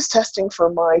he was testing for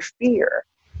my fear.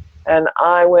 And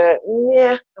I went,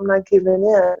 I'm not giving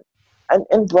in. And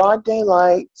in broad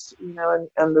daylight,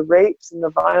 and the rapes and the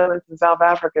violence in South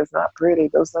Africa is not pretty.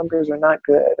 Those numbers are not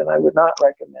good. And I would not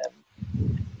recommend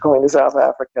going to South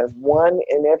Africa. 1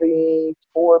 in every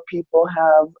 4 people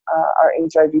are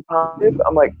HIV positive.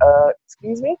 I'm like,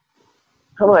 excuse me?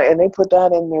 And they put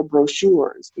that in their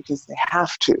brochures because they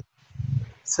have to.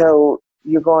 So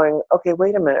you're going, okay,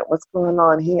 wait a minute, what's going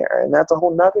on here? And that's a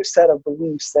whole nother set of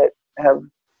beliefs that have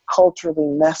culturally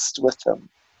messed with them.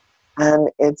 And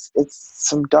it's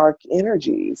some dark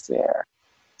energies there.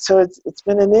 So it's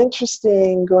been an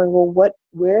interesting going, well,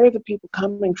 where are the people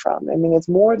coming from? I mean, it's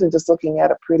more than just looking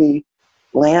at a pretty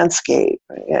landscape.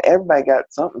 Everybody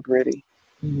got something pretty.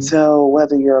 Mm-hmm. So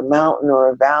whether you're a mountain or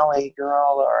a valley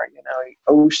girl or,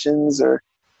 oceans or,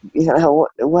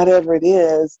 whatever it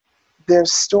is,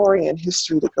 there's story and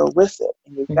history to go with it.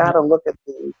 And you've got to look at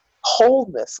the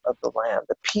wholeness of the land,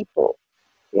 the people,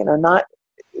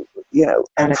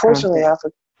 unfortunately,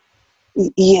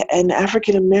 and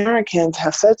African Americans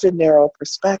have such a narrow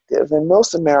perspective, and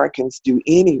most Americans do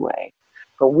anyway.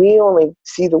 But we only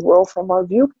see the world from our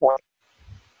viewpoint,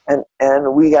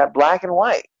 and we got black and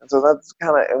white, and so that's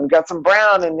and we got some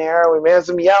brown in there. We may have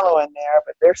some yellow in there,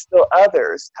 but there's still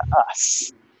others to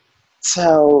us.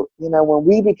 So when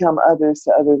we become others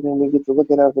to others, then we get to look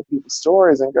at other people's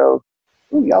stories and go,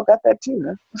 "Ooh, y'all got that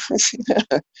too,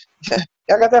 huh?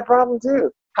 Y'all got that problem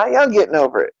too. How y'all getting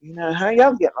over it? How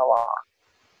y'all getting along?"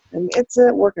 And it's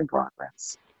a work in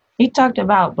progress. You talked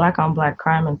about black on black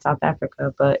crime in South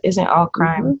Africa, but isn't all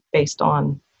crime based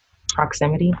on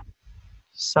proximity?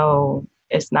 So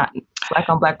it's not black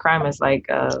on black crime is like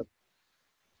a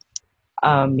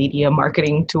media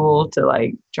marketing tool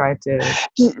to try to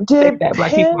say that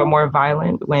black people are more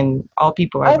violent when all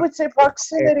people are. I would say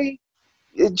proximity.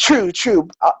 True.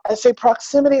 I say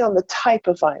proximity on the type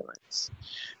of violence.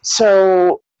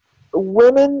 So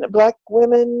black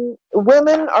women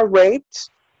are raped.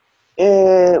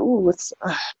 I've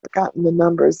forgotten the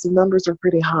numbers. The numbers are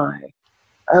pretty high.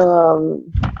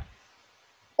 And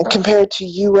compared to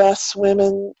U.S.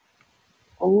 women,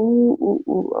 I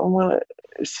want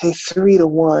to say 3 to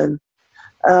 1.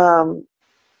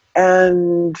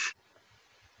 And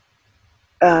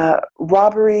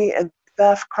robbery and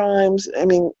theft crimes. I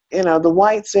mean, the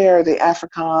whites there, the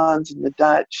Afrikaans and the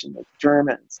Dutch and the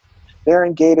Germans, they're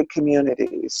in gated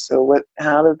communities. So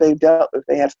how have they dealt? If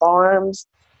they had farms,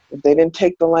 if they didn't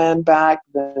take the land back,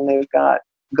 then they've got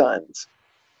guns.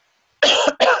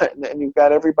 And then you've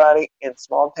got everybody in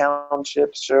small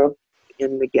townships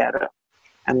in the ghetto.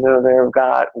 And they've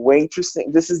got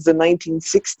waitressing. This is the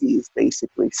 1960s,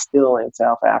 basically, still in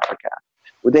South Africa.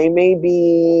 They may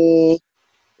be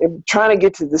trying to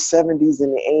get to the 70s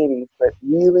and the 80s, but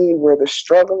really where the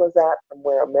struggle is at from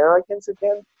where Americans have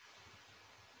been,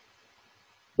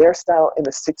 their style in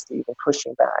the 60s and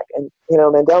pushing back. And,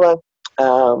 Mandela,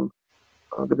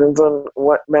 depends on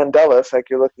what Mandela effect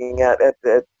you're looking at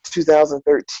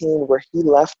 2013, where he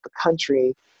left the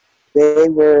country, they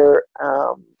were,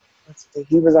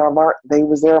 they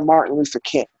was their Martin Luther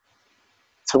King.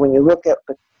 So when you look at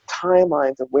the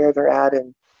timelines of where they're at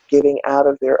and getting out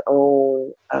of their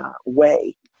own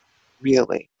way,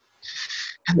 really.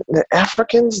 And the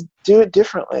Africans do it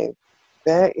differently.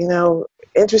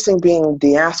 Interesting being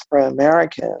diaspora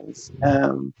Americans,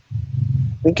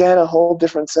 we get a whole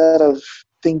different set of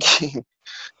thinking.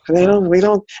 We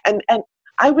don't, and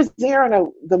I was there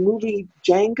and the movie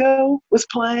Django was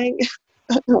playing.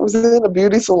 It was in a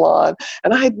beauty salon,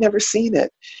 and I had never seen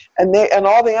it. And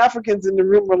all the Africans in the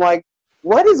room were like,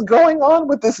 what is going on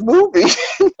with this movie?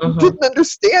 Didn't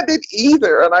understand it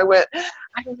either. And I went,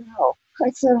 I don't know. I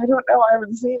said, I don't know. I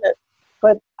haven't seen it.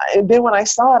 But then when I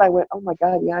saw it, I went, oh my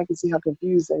God, yeah, I can see how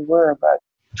confused they were about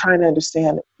trying to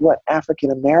understand what African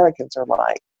Americans are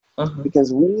like.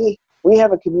 Because we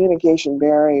have a communication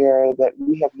barrier that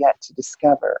we have yet to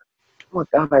discover. Oh my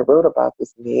God, I wrote about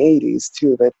this in the 80s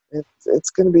too, but it's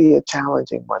going to be a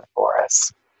challenging one for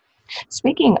us.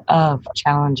 Speaking of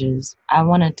challenges, I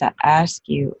wanted to ask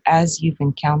you, as you've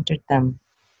encountered them,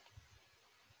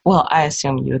 well, I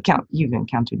assume you've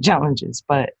encountered challenges,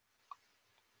 but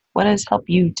what has helped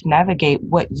you to navigate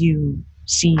what you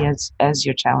see as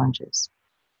your challenges?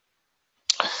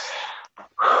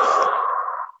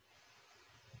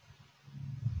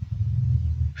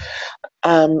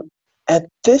 At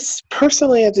this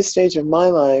stage of my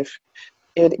life,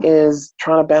 it is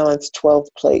trying to balance 12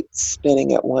 plates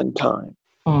spinning at one time.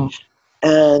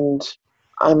 And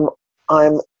I'm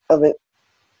of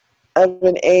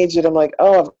an age that I'm like,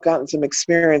 oh, I've gotten some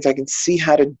experience. I can see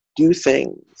how to do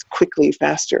things quickly,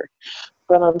 faster.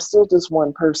 But I'm still just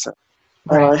one person.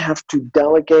 Right. And I have to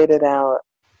delegate it out,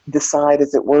 decide,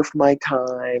 is it worth my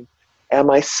time? Am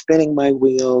I spinning my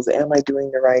wheels? Am I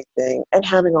doing the right thing? And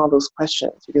having all those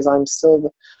questions, because I'm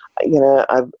still,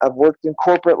 I've worked in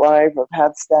corporate life. I've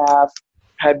had staff,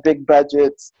 had big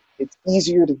budgets. It's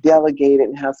easier to delegate it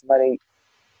and have somebody,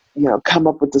 come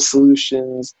up with the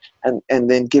solutions and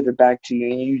then give it back to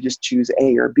you, and you just choose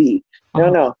A or B.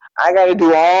 No, I got to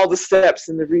do all the steps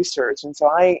in the research. And so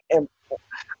I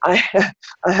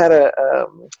had a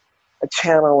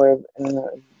channeler,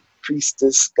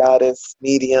 priestess, goddess,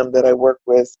 medium that I work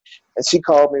with, and she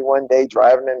called me one day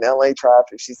driving in LA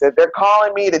traffic. She said, they're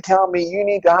calling me to tell me you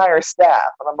need to hire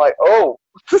staff. And I'm like, oh,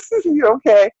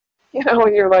 okay.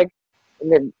 When you're like,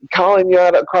 and they're calling you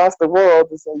out across the world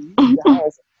to say you need to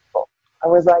hire some people. I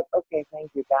was like, okay,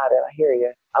 thank you, got it, I hear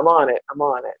you. I'm on it.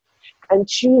 And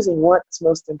choosing what's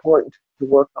most important to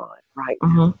work on right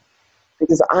now.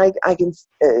 Because I can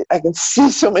see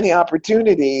so many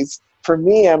opportunities. For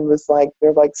me, I'm just like,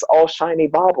 they're like all shiny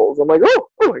baubles. I'm like, oh,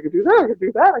 I could do that, I could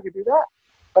do that.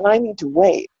 But I need to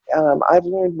wait. I've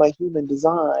learned my human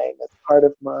design as part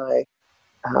of my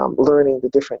learning the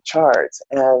different charts.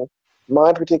 And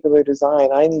my particular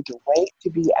design, I need to wait to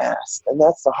be asked. And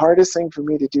that's the hardest thing for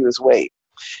me to do, is wait.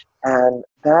 And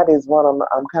that is what I'm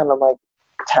kind of like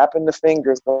tapping the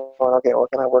fingers going, okay, what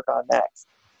can I work on next?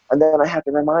 And then I have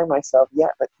to remind myself,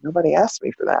 but nobody asked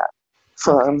me for that.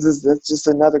 So that's just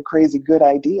another crazy good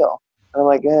ideal. And I'm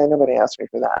like, nobody asked me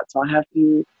for that. So I have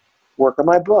to work on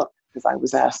my book because I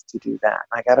was asked to do that.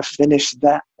 I got to finish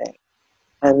that thing.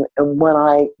 And when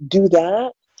I do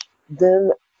that,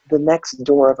 then the next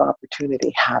door of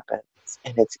opportunity happens.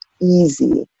 And it's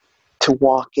easy to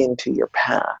walk into your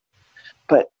path.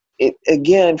 But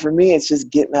again, for me, it's just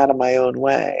getting out of my own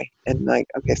way. And like,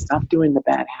 okay, stop doing the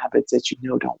bad habits that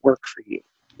don't work for you.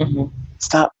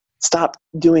 Stop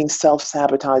doing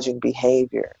self-sabotaging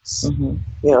behaviors.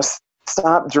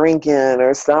 Stop drinking,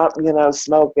 or stop,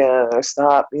 smoking, or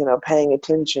stop, paying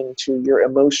attention to your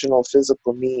emotional,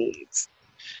 physical needs.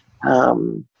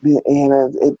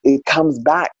 It comes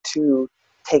back to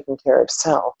taking care of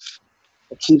self.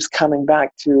 It keeps coming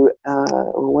back to,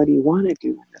 what do you want to do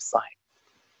in this life?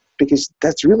 Because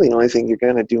that's really the only thing you're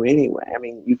going to do anyway. I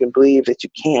mean, you can believe that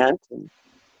you can't, and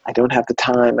I don't have the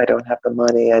time, I don't have the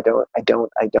money, I don't.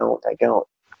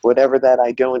 Whatever that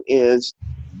I don't is,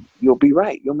 you'll be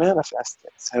right, you'll manifest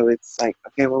it. So it's like,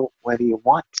 okay, well, what do you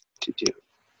want to do?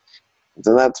 And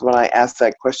so that's when I ask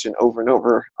that question over and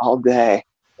over all day.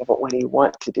 Yeah, but what do you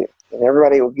want to do? And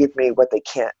everybody will give me what they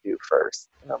can't do first.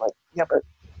 And I'm like, yeah, but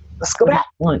let's go back.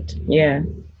 What do you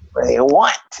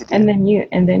want to do? And then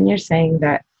you're saying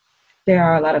that there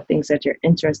are a lot of things that you're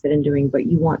interested in doing, but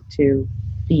you want to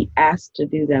be asked to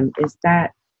do them. Is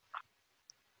that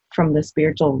from the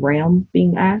spiritual realm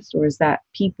being asked, or is that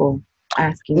people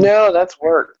asking? No, that's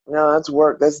work.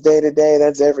 That's day to day.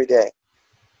 That's every day.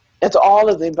 It's all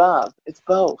of the above. It's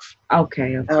both.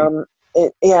 Okay.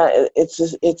 It's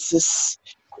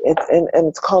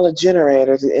called a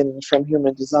generator from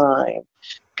human design.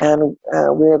 And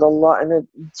we're and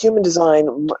human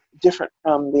design, different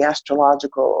from the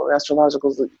astrological.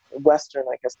 Astrological is Western,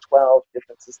 like, has 12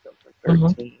 different systems, or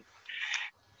 13.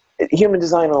 Human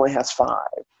design only has 5.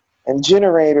 And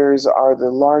generators are the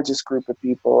largest group of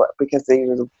people because they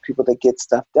are the people that get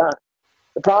stuff done.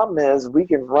 The problem is we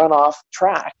can run off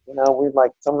track. We're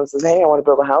like, someone says, hey, I want to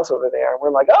build a house over there. And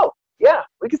we're like, oh, yeah,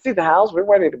 we can see the house. We're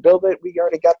ready to build it. We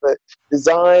already got the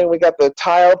design. We got the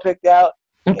tile picked out.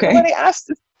 Okay. Ain't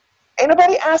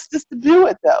nobody asked us to do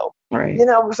it, though. Right.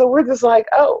 So we're just like,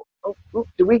 oh,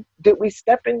 did we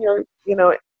step in your,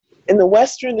 in the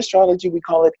Western astrology, we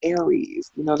call it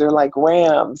Aries. They're like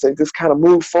rams. They just kind of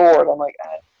move forward. I'm like,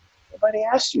 nobody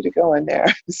asked you to go in there.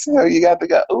 So you got to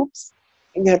go, oops,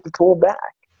 and you have to pull back.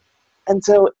 And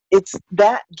so it's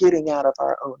that getting out of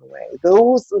our own way,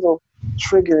 those little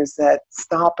triggers that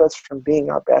stop us from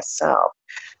being our best self.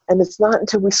 And it's not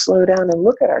until we slow down and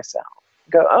look at ourselves,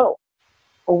 go, oh,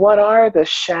 well, what are the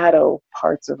shadow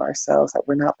parts of ourselves that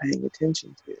we're not paying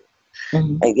attention to?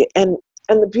 Mm-hmm.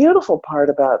 And the beautiful part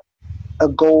about a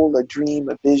goal, a dream,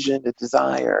 a vision, a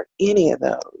desire, any of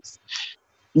those,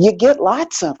 you get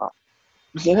lots of them.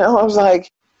 I was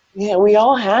like, yeah, we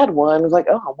all had one. It was like,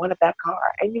 oh, I wanted that car,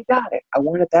 and you got it. I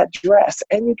wanted that dress,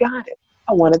 and you got it.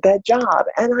 I wanted that job,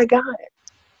 and I got it.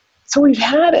 So we've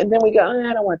had it, and then we go,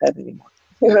 I don't want that anymore.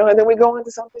 And then we go on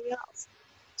to something else.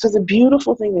 So the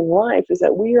beautiful thing in life is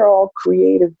that we are all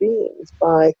creative beings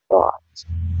by thought.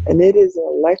 And it is an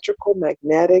electrical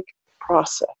magnetic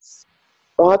process.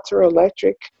 Thoughts are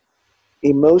electric,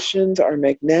 emotions are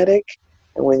magnetic,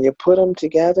 and when you put them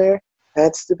together,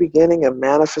 that's the beginning of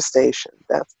manifestation.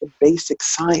 That's the basic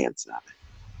science of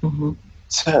it. Mm-hmm.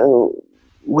 So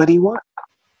what do you want?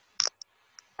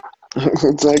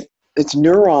 It's like, it's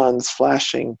neurons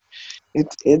flashing.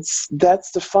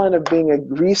 That's the fun of being a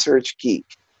research geek.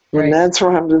 Right. And that's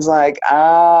where I'm just like,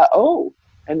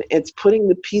 and it's putting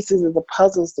the pieces of the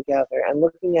puzzles together and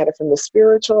looking at it from the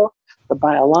spiritual, the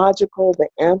biological, the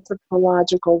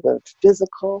anthropological, the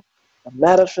physical, the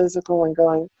metaphysical, and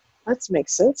going, let's make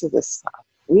sense of this stuff.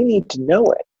 We need to know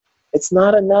it. It's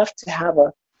not enough to have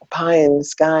a pie in the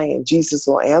sky and Jesus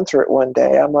will answer it one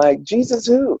day. I'm like, Jesus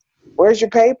who? Where's your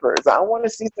papers? I want to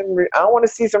see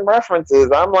some references.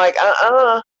 I'm like,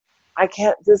 I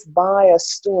can't just buy a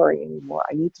story anymore.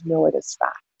 I need to know it as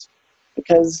fact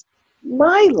because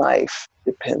my life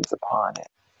depends upon it,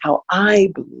 how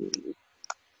I believe,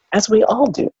 as we all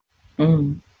do.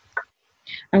 Mm.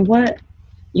 And what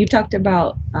you talked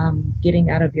about getting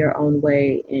out of your own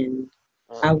way, and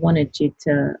I wanted you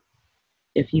to,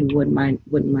 if you wouldn't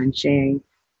mind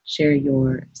share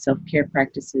your self-care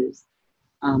practices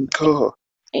and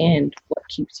what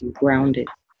keeps you grounded.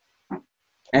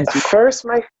 First,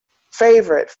 my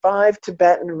favorite, 5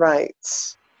 Tibetan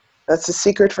rites. That's the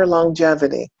secret for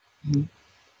longevity. Mm-hmm.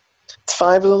 It's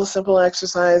 5 little simple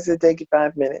exercises that take you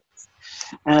 5 minutes.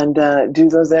 And do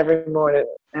those every morning.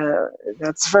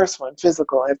 That's the first one,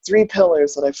 physical. I have 3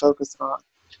 pillars that I focus on.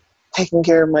 Taking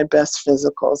care of my best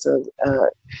physical. So,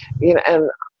 and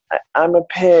I'm a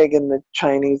pig in the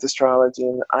Chinese astrology,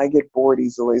 and I get bored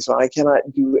easily, so I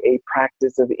cannot do a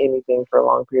practice of anything for a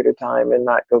long period of time and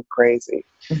not go crazy.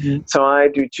 Mm-hmm. So I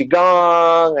do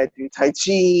Qigong, I do Tai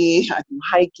Chi, I do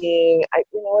hiking,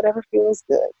 whatever feels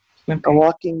good. Okay. A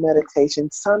walking meditation,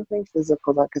 something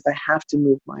physical, because I have to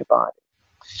move my body.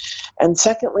 And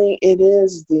secondly, it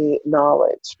is the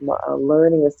knowledge,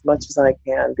 learning as much as I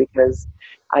can, because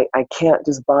I can't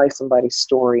just buy somebody's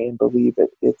story and believe it.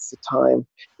 It's the time.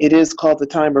 It is called the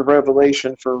time of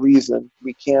revelation for a reason.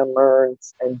 We can learn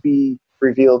and be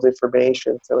revealed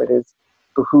information, so it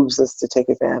behooves us to take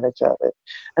advantage of it.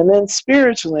 And then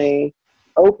spiritually,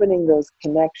 opening those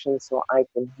connections so I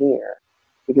can hear.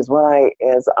 Because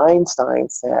as Einstein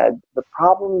said, the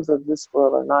problems of this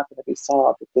world are not going to be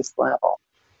solved at this level.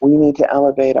 We need to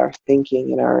elevate our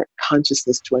thinking and our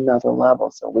consciousness to another level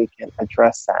so we can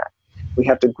address that. We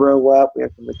have to grow up, we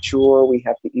have to mature, we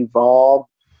have to evolve,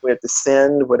 we have to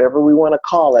send, whatever we want to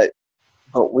call it,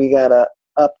 but we got to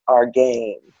up our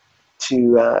game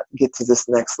to get to this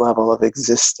next level of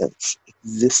existence.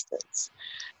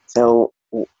 So,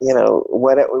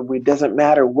 it doesn't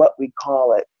matter what we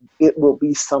call it, it will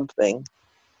be something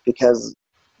because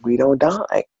we don't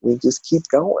die. We just keep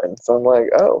going. So I'm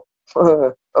like,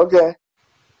 okay.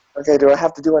 Okay, do I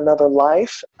have to do another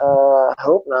life? I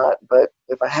hope not, but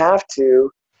if I have to,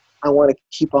 I want to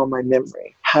keep all my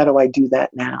memory. How do I do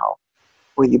that now?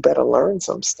 Well, you better learn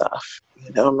some stuff.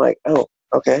 I'm like,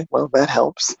 okay, well, that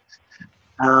helps.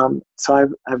 So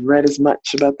I've read as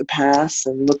much about the past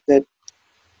and looked at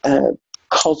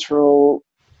cultural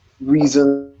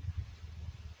reasons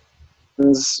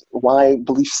why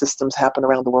belief systems happen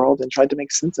around the world and tried to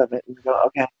make sense of it and go,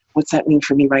 okay, what's that mean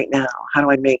for me right now? How do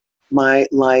I make my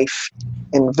life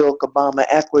in Vilcabamba,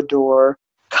 Ecuador,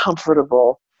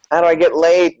 comfortable? How do I get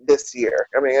laid this year?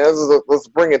 I mean, let's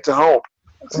bring it to home.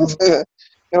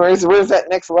 Where's that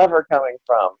next lever coming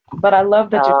from? But I love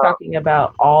that you're talking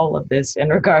about all of this in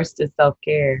regards to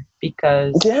self-care,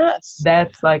 because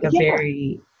that's like a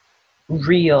very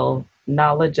real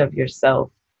knowledge of yourself.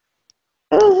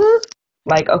 Mm-hmm.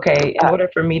 Like, okay, in order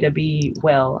for me to be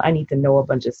well, I need to know a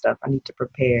bunch of stuff. I need to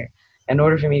prepare. in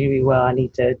order for me to be well, I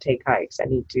need to take hikes. I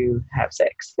need to have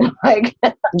sex. Like,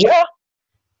 Yeah.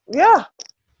 Yeah.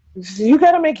 You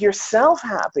got to make yourself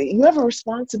happy. You have a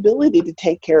responsibility to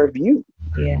take care of you.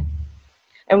 yeah.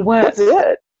 And what That's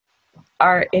it.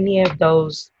 are any of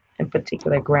those in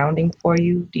particular grounding for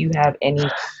you? Do you have any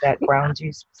that grounds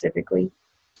you specifically?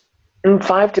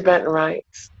 5 Tibetan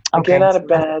rites. I get Okay. out of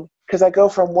bed because I go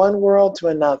from one world to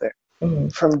another,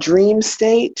 from dream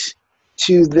state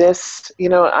to this.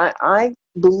 I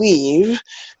believe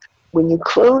when you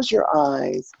close your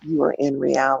eyes, you are in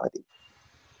reality.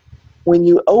 When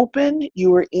you open,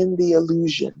 you are in the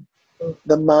illusion,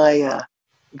 the Maya,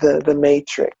 the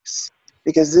matrix,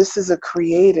 because this is a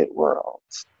created world.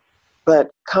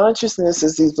 But consciousness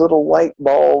is these little white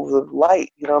balls of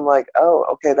light. I'm like, oh,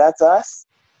 okay, that's us.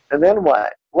 And then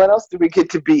what? What else do we get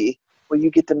to be? Well, you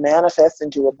get to manifest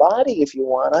into a body if you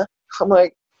wanna. I'm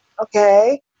like,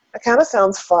 okay, that kind of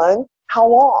sounds fun. How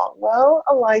long? Well,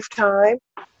 a lifetime.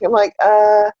 I'm like,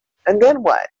 and then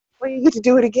what? Well, you get to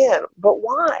do it again. But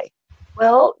why?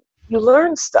 Well, you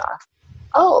learn stuff.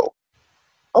 Oh,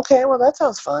 okay, well, that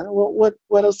sounds fun. Well,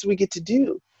 what else do we get to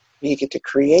do? You get to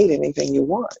create anything you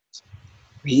want.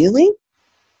 Really?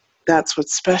 That's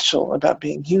what's special about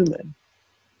being human.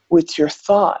 With your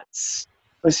thoughts,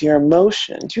 with your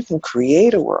emotions, you can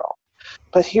create a world.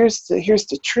 But here's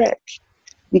the trick.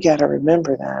 You got to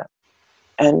remember that.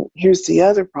 And here's the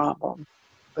other problem.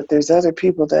 But there's other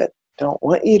people that don't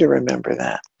want you to remember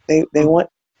that. They want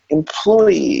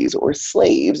employees or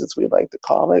slaves, as we like to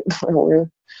call it.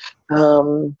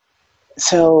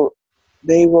 So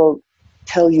they will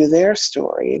tell you their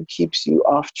story and keeps you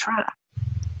off track.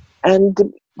 And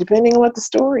depending on what the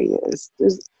story is,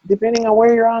 depending on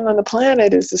where you're on the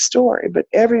planet is the story. But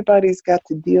everybody's got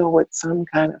to deal with some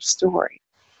kind of story.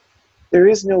 There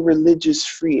is no religious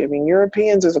free. I mean,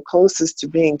 Europeans are the closest to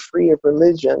being free of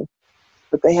religion,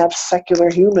 but they have secular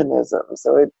humanism.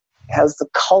 So it has the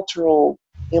cultural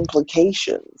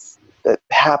implications that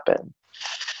happen.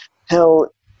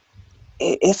 So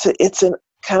it's a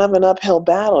kind of an uphill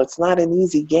battle. It's not an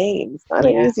easy game. It's not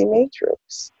an easy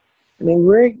matrix. I mean,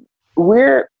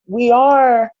 we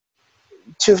are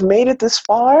to have made it this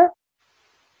far.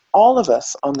 All of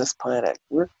us on this planet,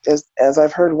 we're as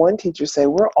I've heard one teacher say,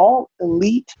 we're all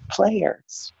elite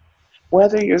players.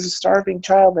 Whether you're a starving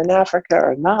child in Africa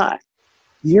or not,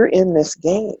 you're in this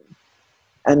game.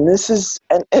 And this is,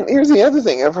 and here's the other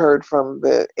thing I've heard from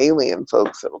the alien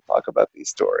folks that will talk about these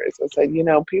stories. I said,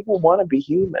 people want to be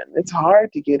human. It's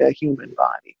hard to get a human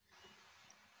body.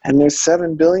 And there's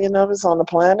 7 billion of us on the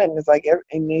planet, and it's like,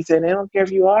 and they said, I don't care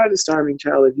if you are the starving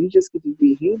child, if you just get to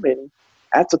be human,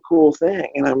 that's a cool thing.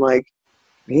 And I'm like,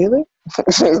 really?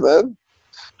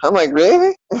 I'm like,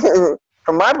 really?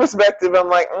 From my perspective, I'm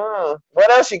like,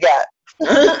 what else you got? Is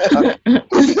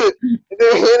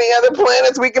there any other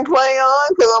planets we can play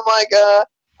on? Because I'm like,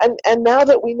 and now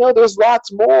that we know there's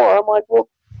lots more, I'm like, well,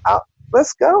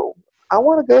 let's go. I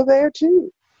want to go there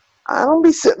too. I don't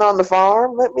be sitting on the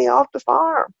farm. Let me off the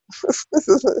farm.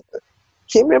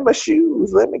 Give me my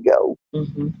shoes. Let me go.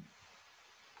 Mm-hmm.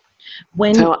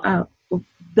 When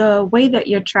the way that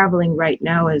you're traveling right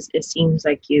now is, it seems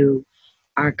like you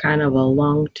are kind of a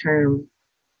long-term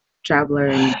traveler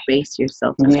and you base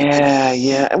yourself.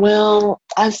 Yeah. Well,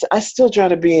 I still try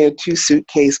to be a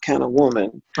 2-suitcase kind of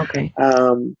woman. Okay.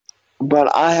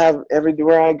 But I have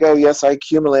everywhere I go. Yes, I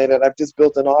accumulate it. I've just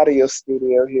built an audio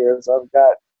studio here, so I've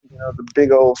got the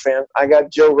big old fan. I got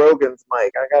Joe Rogan's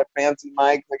mic. I got fancy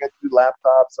mics. I got 2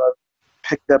 laptops. So I've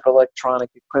picked up electronic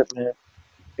equipment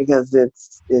because it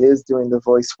is doing the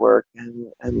voice work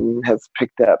and has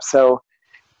picked up. So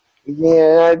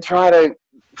yeah, I try to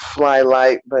fly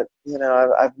light, but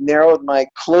I've narrowed my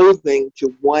clothing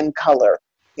to one color.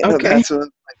 Okay.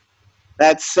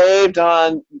 That's saved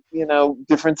on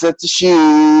different sets of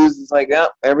shoes. It's like, oh,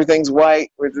 everything's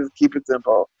white. We just keep it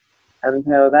simple. And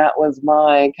so that was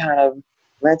my kind of,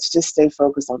 let's just stay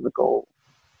focused on the goal.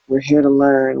 We're here to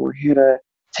learn. We're here to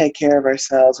take care of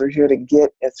ourselves. We're here to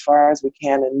get as far as we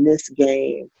can in this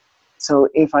game. So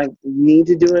if I need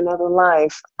to do another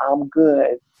life, I'm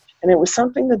good. And it was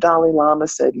something the Dalai Lama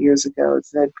said years ago. It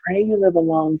said, pray you live a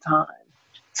long time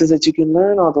so that you can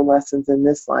learn all the lessons in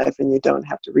this life and you don't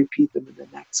have to repeat them in the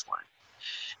next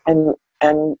one.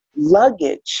 And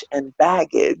luggage and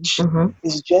baggage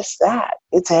is just that.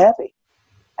 It's heavy.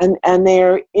 And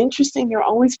they're interesting. They're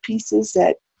always pieces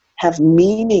that have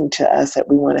meaning to us that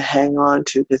we want to hang on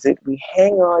to, because if we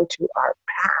hang on to our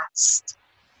past,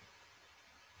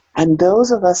 and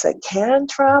those of us that can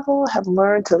travel have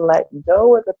learned to let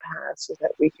go of the past so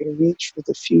that we can reach for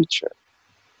the future.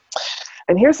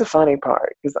 And here's the funny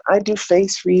part, because I do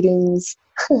face readings,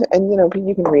 and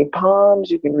you can read palms,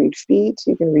 you can read feet,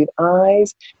 you can read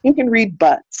eyes, you can read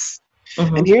butts.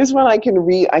 Mm-hmm. And here's what I can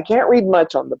read. I can't read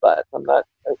much on the butt. I'm not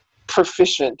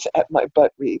proficient at my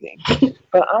butt reading.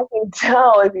 But I can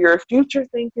tell if you're a future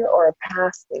thinker or a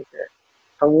past thinker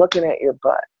from looking at your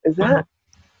butt. Is that,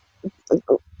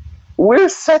 we're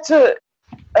such a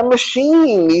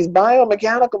machine, these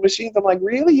biomechanical machines. I'm like,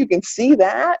 really? You can see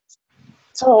that?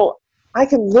 So I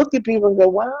can look at people and go,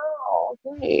 wow,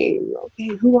 okay,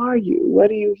 who are you? What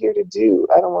are you here to do?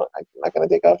 I'm not going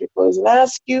to take off your clothes and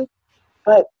ask you,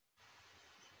 but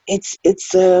it's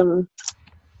an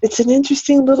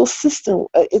interesting little system.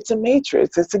 It's a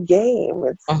matrix. It's a game.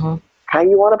 It's how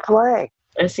you want to play.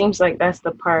 It seems like that's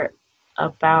the part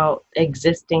about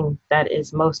existing that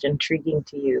is most intriguing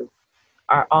to you.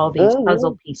 Are all these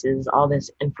puzzle pieces, all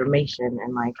this information,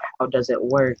 and like, how does it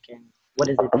work, and what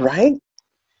is it? Right.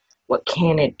 What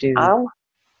can it do?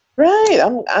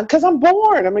 Because I'm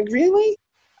bored. I mean, really?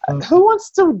 Who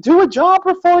wants to do a job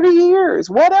for 40 years?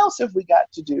 What else have we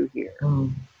got to do here?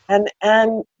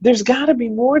 And there's got to be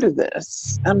more to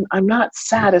this. I'm not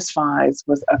satisfied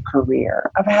with a career.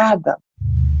 I've had them.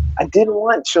 I didn't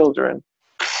want children.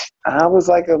 I was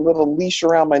like a little leash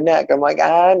around my neck. I'm like,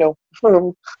 I know. I'm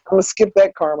going to skip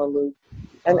that karma loop.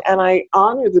 And I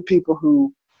honor the people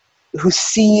who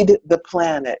seed the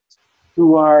planet,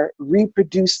 who are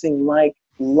reproducing like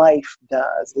life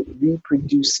does. It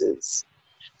reproduces.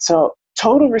 So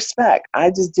total respect.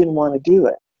 I just didn't want to do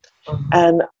it.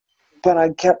 But I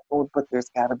kept, but there's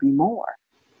got to be more.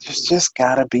 There's just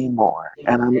got to be more.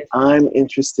 And I'm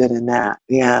interested in that.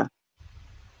 Yeah.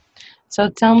 So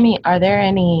tell me, are there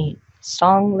any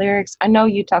song lyrics? I know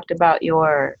you talked about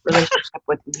your relationship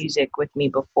with music with me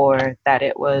before, that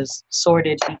it was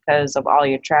sorted because of all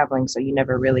your traveling, so you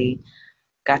never really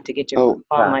got to get your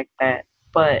phone like that.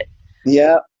 But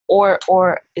yeah.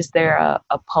 Or is there a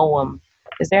poem?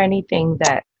 Is there anything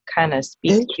that kind of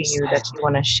speaks to you that you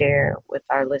want to share with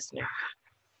our listeners?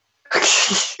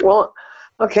 Well,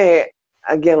 okay.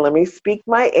 Again, let me speak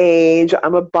my age.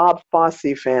 I'm a Bob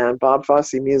Fosse fan. Bob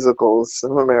Fosse musicals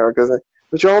in America,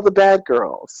 which are all the bad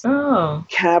girls. Oh.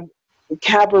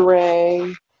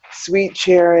 Cabaret, Sweet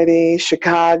Charity,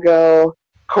 Chicago,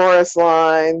 Chorus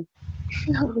Line.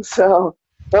 So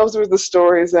those were the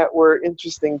stories that were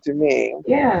interesting to me.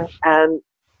 Yeah. And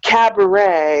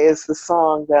Cabaret is the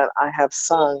song that I have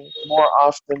sung more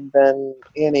often than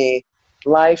any.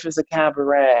 Life is a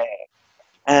cabaret.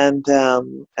 And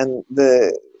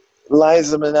the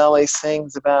Liza Minnelli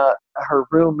sings about her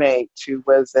roommate who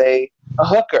was a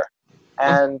hooker,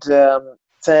 and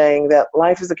saying that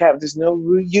life is a cabaret. There's no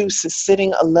use of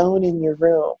sitting alone in your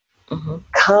room.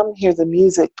 Come hear the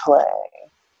music play.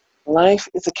 Life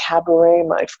is a cabaret,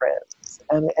 my friends.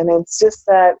 And it's just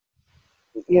that,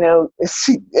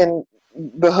 and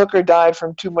the hooker died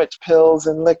from too much pills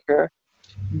and liquor,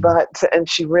 and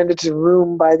she rented a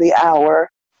room by the hour.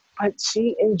 But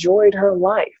she enjoyed her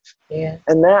life. Yeah.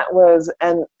 And that was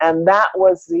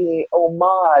the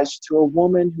homage to a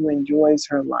woman who enjoys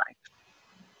her life.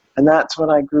 And that's what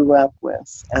I grew up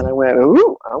with. And I went,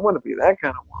 ooh, I want to be that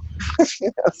kind of woman.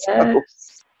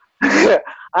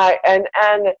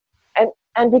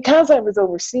 And because I was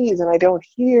overseas and I don't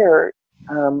hear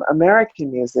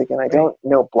American music, and I don't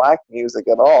know black music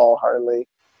at all, hardly.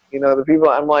 The people,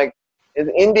 I'm like, is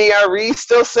NDRE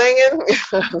still singing?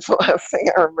 That's the last thing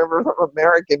I remember from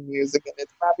American music, and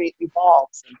it's probably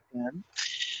evolved since then.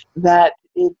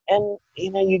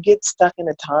 You get stuck in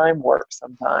a time warp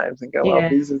sometimes and go, well,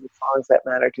 these are the songs that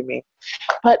matter to me.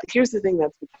 But here's the thing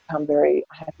that's become I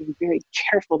have to be very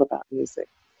careful about music.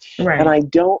 Right. And I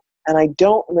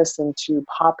don't listen to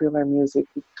popular music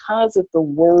because of the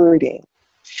wording.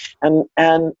 And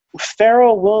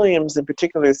Pharrell Williams in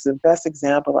particular is the best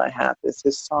example I have. It's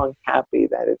his song Happy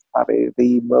that is probably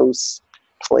the most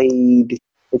played.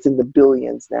 It's in the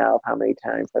billions now of how many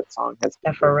times that song has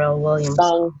been Pharrell Williams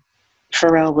sung.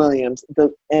 Pharrell Williams.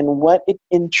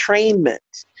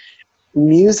 Entrainment.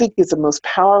 Music is the most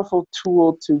powerful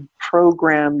tool to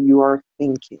program your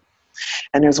thinking.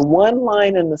 And there's one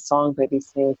line in the song that he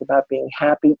sings about being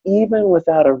happy even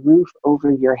without a roof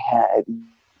over your head.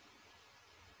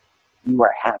 You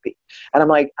are happy. And I'm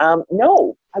like,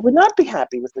 no, I would not be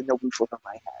happy with no roof over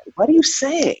my head. What are you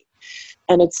saying?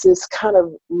 And it's this kind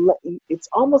of, it's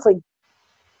almost like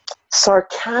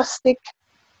sarcastic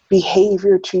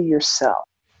behavior to yourself.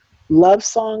 Love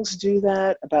songs do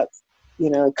that, about,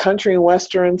 country and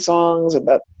western songs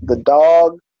about the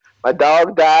dog. My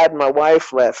dog died, my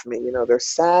wife left me. They're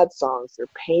sad songs, they're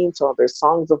pain songs, they're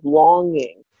songs of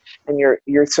longing. And you're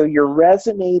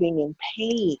resonating in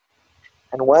pain.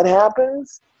 And what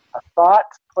happens? A thought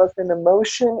plus an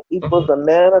emotion equals a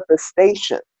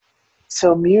manifestation.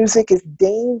 So music is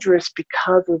dangerous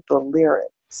because of the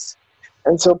lyrics.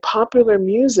 And so popular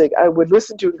music, I would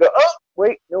listen to and go, oh,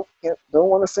 wait, nope, don't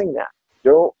want to sing that.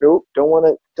 Don't want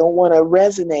to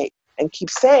resonate, and keep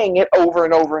saying it over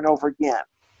and over and over again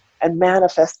and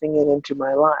manifesting it into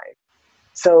my life.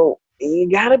 So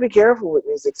you got to be careful with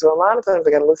music. So a lot of times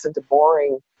I got to listen to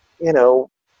boring,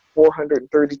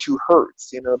 432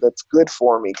 hertz, that's good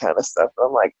for me kind of stuff.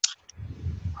 I'm like,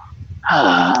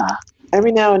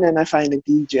 Every now and then I find a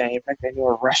DJ. In fact, I know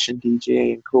a Russian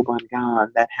DJ in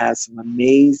Kubangan that has some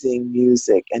amazing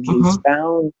music, and he's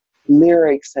found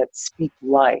lyrics that speak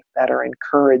life, that are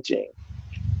encouraging.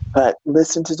 But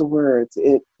listen to the words.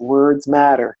 Words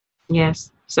matter.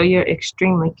 Yes. So you're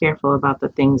extremely careful about the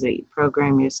things that you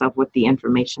program yourself with, the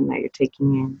information that you're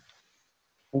taking in.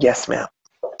 Yes, ma'am.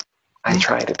 I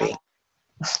try to be.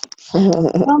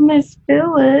 Well, Miss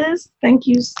Phyllis, thank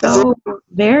you so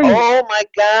very much. Oh my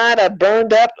God, I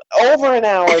burned up over an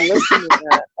hour listening to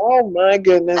that. Oh my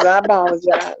goodness, I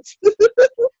apologize.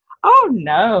 Oh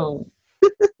no.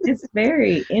 It's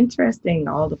very interesting,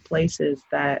 all the places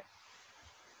that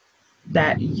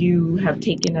you have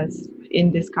taken us in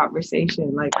this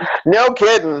conversation. Like, no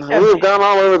kidding. We've gone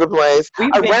all over the place.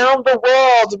 Around the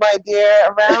world, my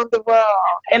dear. Around the world.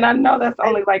 And I know that's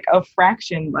only like a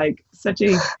fraction, like such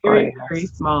a very, very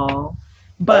small.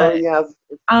 But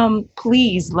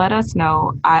please let us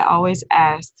know. I always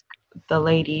ask the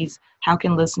ladies, how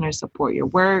can listeners support your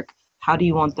work? How do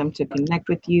you want them to connect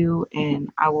with you? And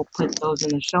I will put those in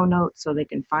the show notes so they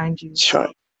can find you.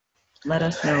 Sure. Let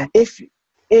us know.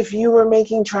 If you were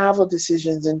making travel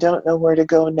decisions and don't know where to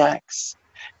go next,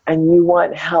 and you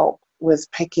want help with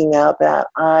picking out that,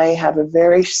 I have a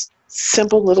very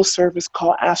simple little service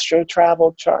called Astro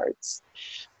Travel Charts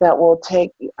that will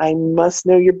take, I must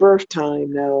know your birth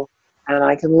time now, and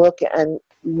I can look, and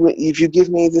if you give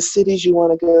me the cities you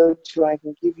want to go to, I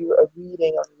can give you a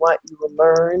reading on what you will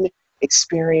learn,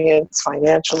 experience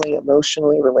financially,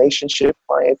 emotionally,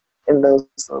 relationship-wise in those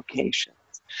locations.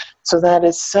 So that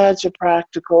is such a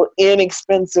practical,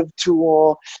 inexpensive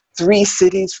tool. 3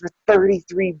 cities for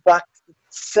 $33.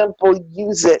 Simple,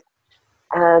 use it.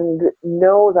 And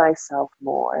know thyself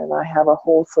more. And I have a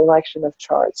whole selection of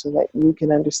charts so that you can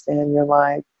understand your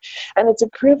life. And it's a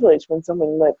privilege when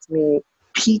someone lets me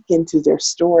peek into their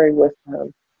story with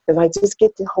them, because I just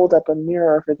get to hold up a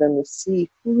mirror for them to see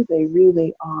who they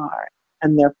really are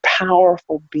and their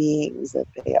powerful beings that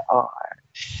they are.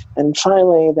 And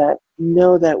finally, that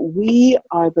know that we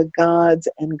are the gods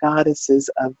and goddesses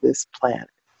of this planet.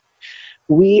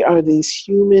 We are these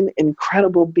human,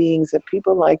 incredible beings that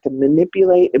people like to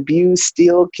manipulate, abuse,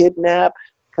 steal, kidnap,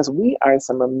 because we are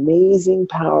some amazing,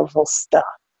 powerful stuff.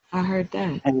 I heard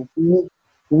that. And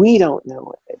we don't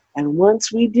know it. And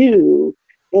once we do,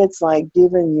 it's like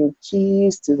giving you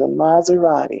keys to the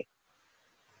Maserati.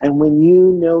 And when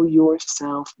you know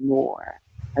yourself more,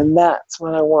 and that's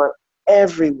what I want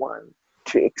everyone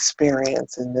to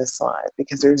experience in this life,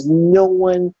 because there's no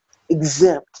one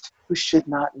exempt who should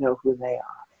not know who they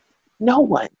are. No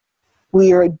one.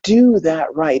 We are due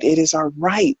that right. It is our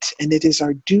right, and it is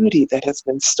our duty that has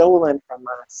been stolen from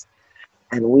us,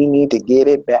 and we need to get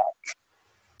it back.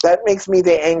 That makes me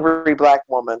the angry black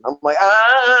woman. I'm like,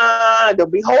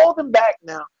 don't be holding back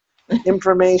now.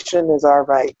 Information is our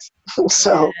right.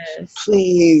 So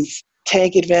please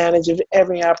take advantage of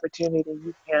every opportunity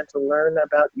you can to learn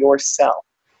about yourself.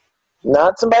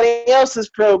 Not somebody else's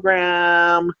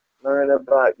program. Learn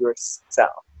about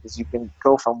yourself, because you can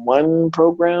go from one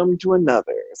program to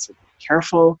another. So be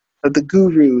careful of the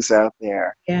gurus out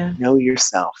there. Yeah. Know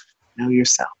yourself. Know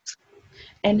yourself.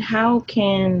 And how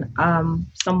can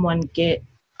someone get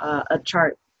a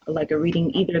chart, like a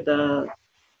reading, either the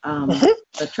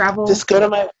travel? Just go to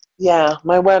my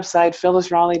website,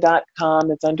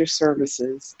 phyllisraleigh.com. It's under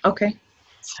services. Okay.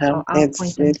 So I'll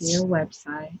point them to your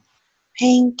website.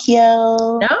 Thank you.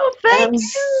 No, thank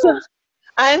you.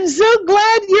 I'm so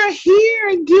glad you're here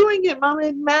and doing it, Mama.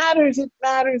 It matters. It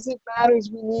matters. It matters.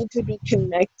 We need to be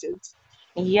connected.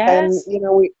 Yes.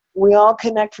 And, we all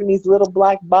connect from these little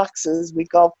black boxes we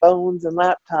call phones and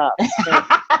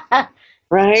laptops.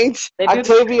 Right?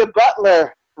 Octavia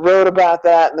Butler wrote about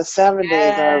that in the 70s.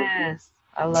 Yes.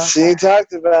 I love she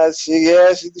talked about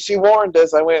she warned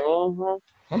us. I went,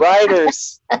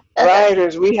 Writers,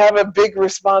 we have a big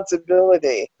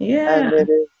responsibility. Yeah. And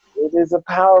it is a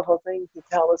powerful thing to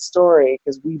tell a story,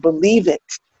 because we believe it.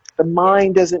 The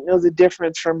mind doesn't know the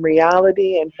difference from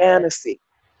reality and fantasy.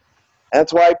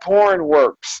 That's why porn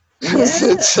works. Yeah.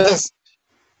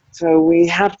 So we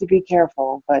have to be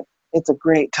careful. But it's a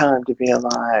great time to be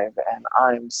alive. And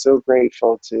I'm so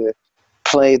grateful to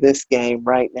play this game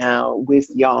right now with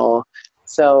y'all.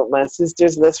 So, my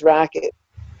sisters, let's rock it.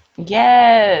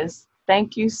 Yes.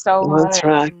 Thank you so Let's much.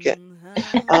 rock it.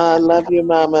 I love you,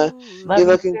 Mama. Love You're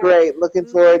you looking too. great. Looking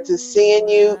forward to seeing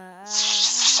you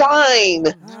shine.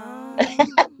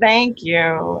 Thank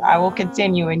you. I will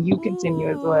continue and you continue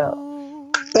as well.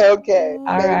 Okay.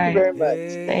 All Thank you right. very much.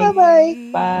 Thank Bye-bye. you.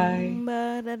 Bye.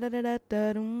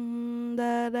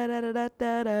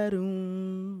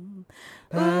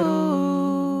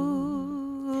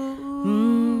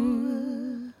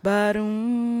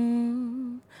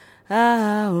 Ba-dum,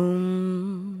 ah,